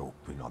cracked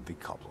open on the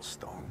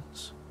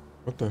cobblestones?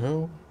 What the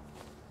hell?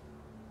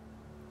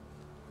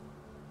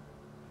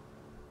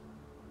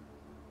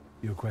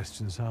 Your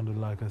question sounded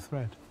like a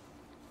threat.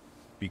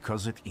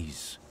 Because it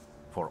is,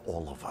 for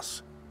all of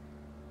us.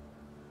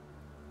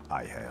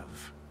 I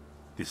have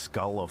the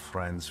skull of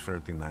Franz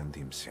Ferdinand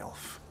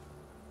himself,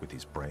 with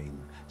his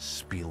brain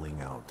spilling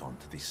out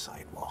onto the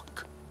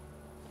sidewalk.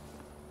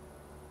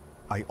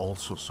 I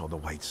also saw the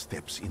white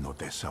steps in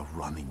Odessa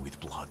running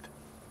with blood.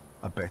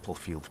 A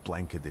battlefield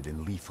blanketed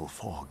in lethal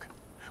fog,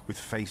 with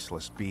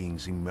faceless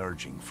beings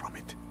emerging from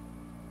it.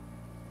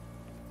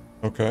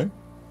 Okay.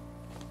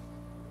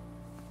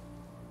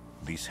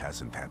 This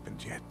hasn't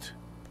happened yet,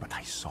 but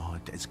I saw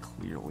it as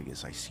clearly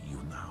as I see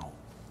you now.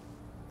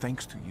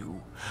 Thanks to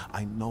you,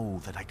 I know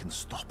that I can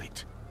stop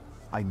it.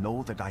 I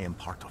know that I am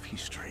part of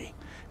history,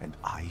 and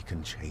I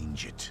can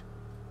change it.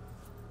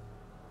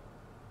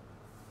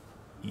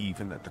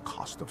 Even at the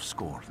cost of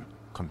scorn,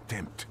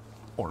 contempt,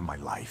 or my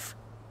life.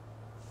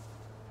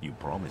 You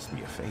promised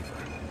me a favor,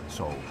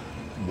 so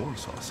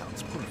Warsaw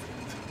sounds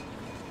perfect.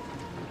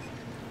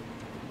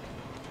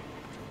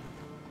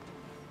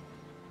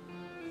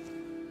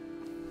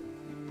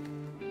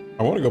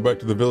 I want to go back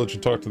to the village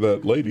and talk to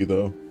that lady,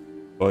 though.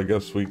 Well, I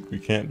guess we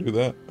can't do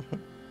that.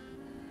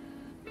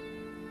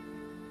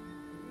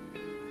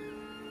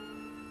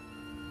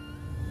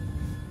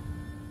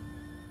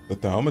 The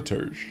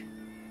Thaumaturge.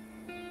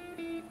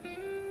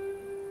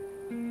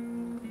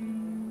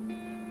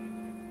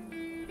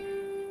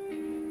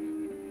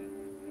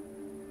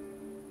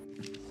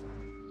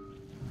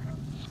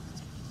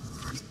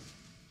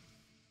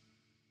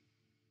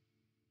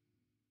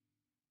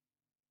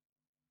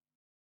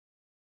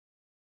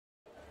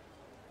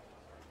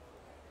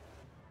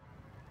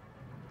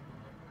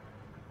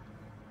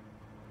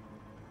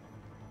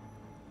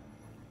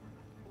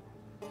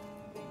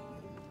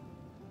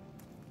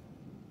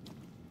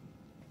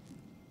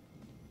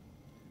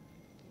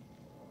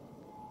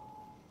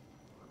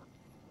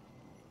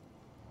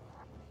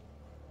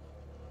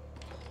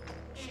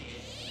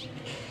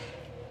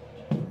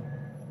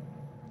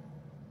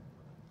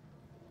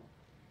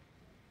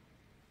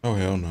 Oh,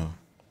 hell no.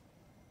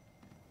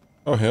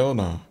 Oh, hell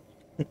no.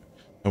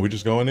 Are we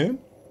just going in?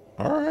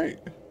 All right.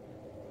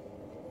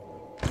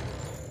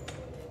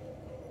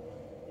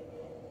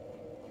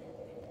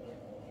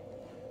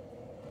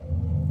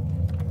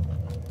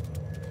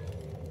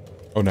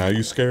 Oh, now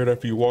you scared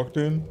after you walked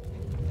in?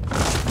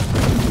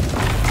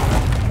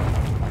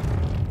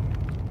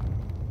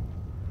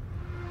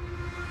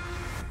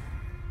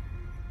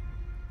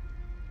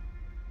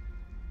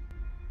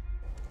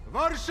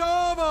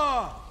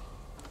 Warsaw!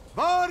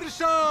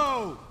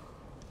 Warsaw!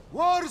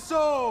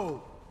 Warsaw!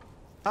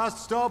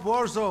 Hast stop,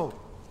 Warsaw.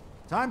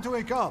 Time to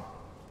wake up.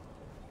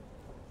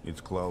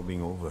 It's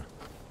clouding over.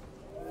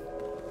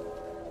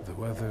 The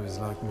weather is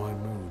like my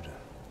mood.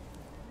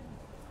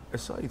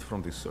 Aside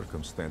from the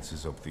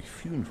circumstances of the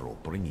funeral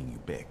bringing you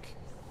back,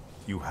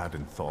 you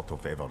hadn't thought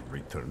of ever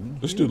returning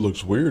This here? dude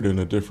looks weird in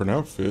a different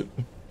outfit.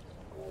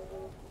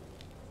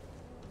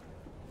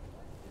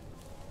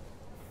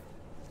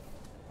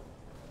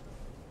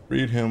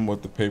 Read him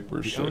what the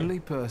papers say. The only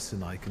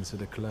person I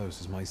consider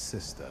close is my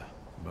sister,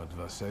 but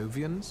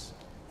Varsovians?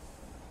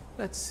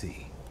 Let's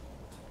see.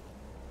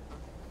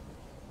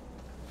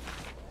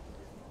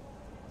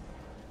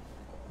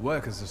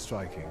 Workers are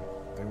striking.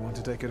 They want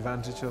to take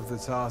advantage of the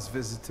Tsar's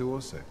visit to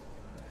Warsaw.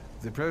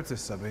 The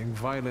protests are being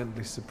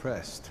violently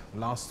suppressed.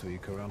 Last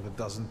week, around a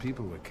dozen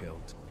people were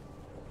killed.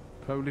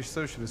 Polish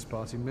Socialist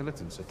Party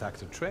militants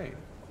attacked a train.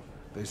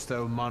 They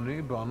stole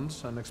money,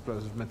 bonds, and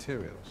explosive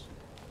materials.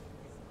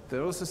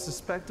 They're also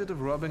suspected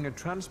of robbing a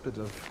transport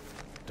of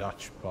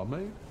Dutch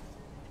pomade.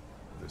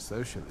 The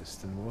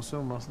socialists in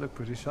Warsaw must look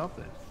pretty sharp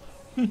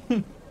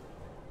then.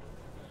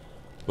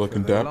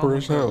 Looking dapper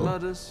as hell.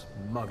 Murders,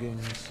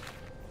 muggings,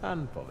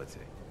 and poverty.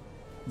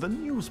 The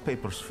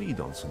newspapers feed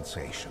on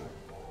sensation.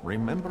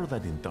 Remember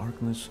that in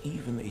darkness,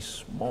 even a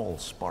small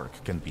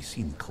spark can be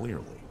seen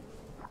clearly.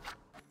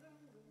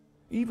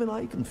 Even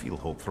I can feel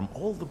hope from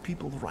all the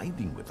people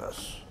riding with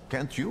us.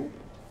 Can't you?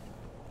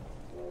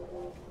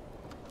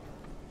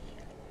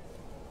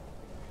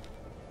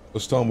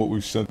 Let's tell them what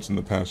we've sent in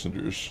the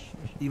passengers.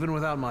 Even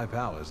without my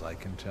powers, I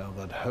can tell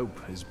that hope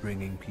is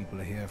bringing people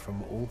here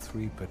from all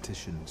three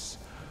partitions.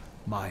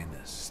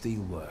 Miners,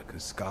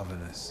 steelworkers,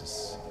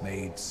 governors,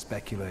 maids,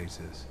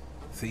 speculators,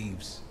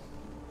 thieves.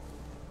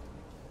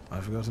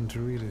 I've gotten to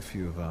read a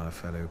few of our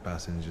fellow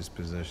passengers'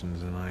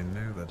 possessions, and I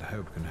know that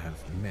hope can have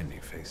many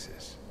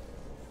faces.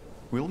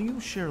 Will you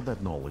share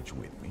that knowledge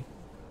with me?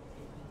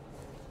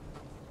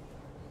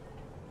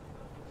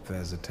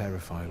 There's a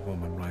terrified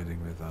woman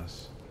riding with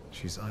us.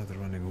 She's either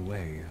running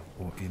away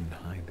or in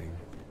hiding.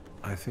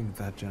 I think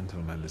that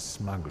gentleman is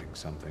smuggling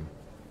something,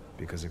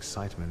 because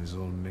excitement is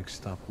all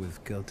mixed up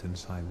with guilt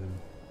inside him.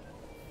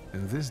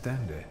 And this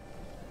dandy,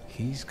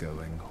 he's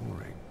going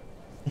whoring.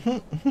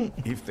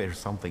 If there's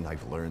something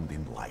I've learned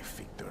in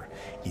life, Wiktor,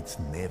 it's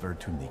never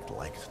to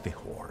neglect the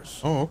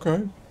horse. Oh,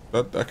 okay.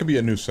 That could be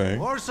a new saying.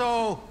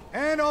 Warsaw,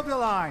 end of the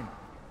line.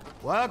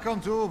 Welcome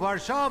to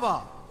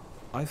Warsaw.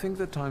 I think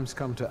the time's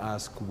come to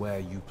ask where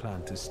you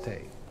plan to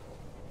stay.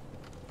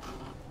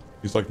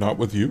 He's like, not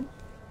with you?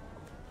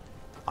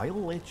 I'll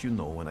let you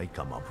know when I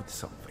come up with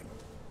something.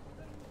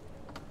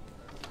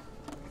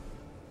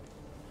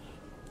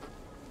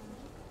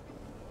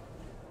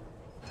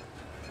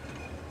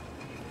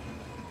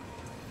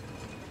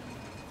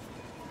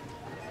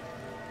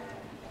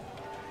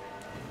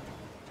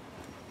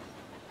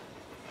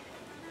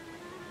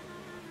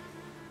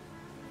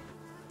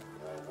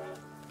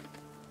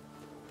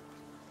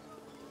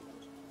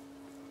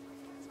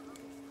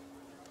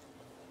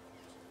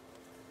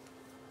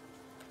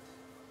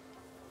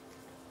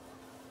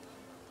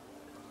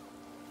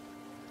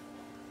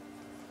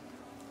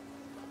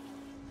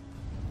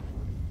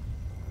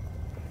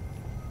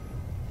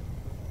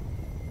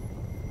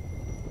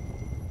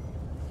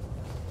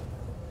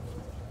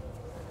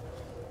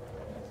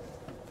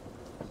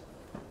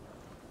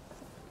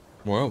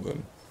 Well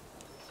then.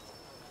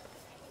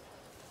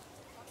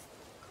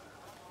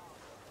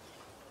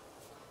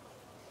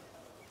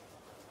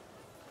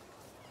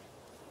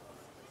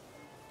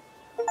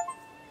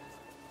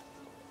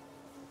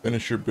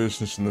 Finish your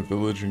business in the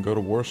village and go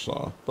to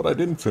Warsaw. But I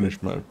didn't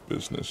finish my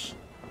business.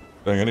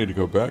 Dang, I need to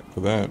go back for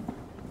that.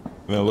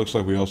 And it looks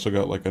like we also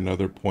got like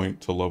another point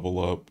to level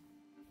up.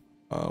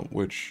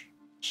 Which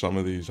some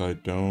of these I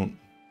don't.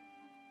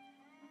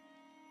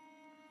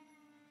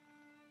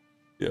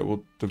 Yeah,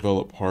 we'll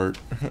develop heart.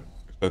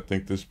 I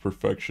think this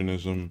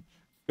perfectionism is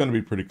going to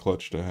be pretty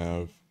clutch to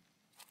have.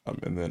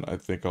 And then I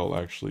think I'll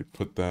actually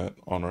put that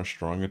on our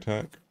strong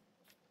attack.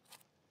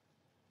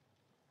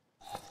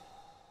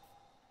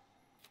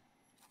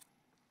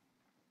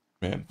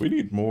 Man, we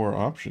need more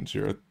options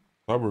here. I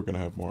thought we were going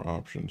to have more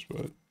options,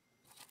 but...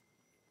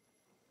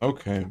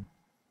 Okay.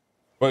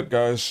 But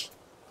guys,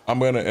 I'm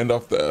going to end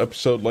off the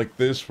episode like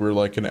this. We're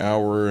like an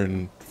hour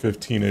and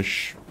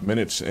 15-ish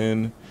minutes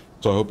in.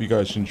 So I hope you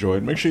guys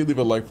enjoyed. Make sure you leave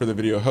a like for the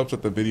video. It helps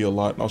out the video a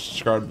lot. And also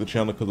subscribe to the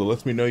channel because it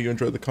lets me know you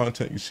enjoy the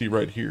content you see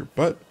right here.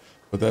 But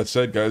with that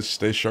said, guys,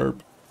 stay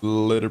sharp.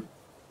 Later.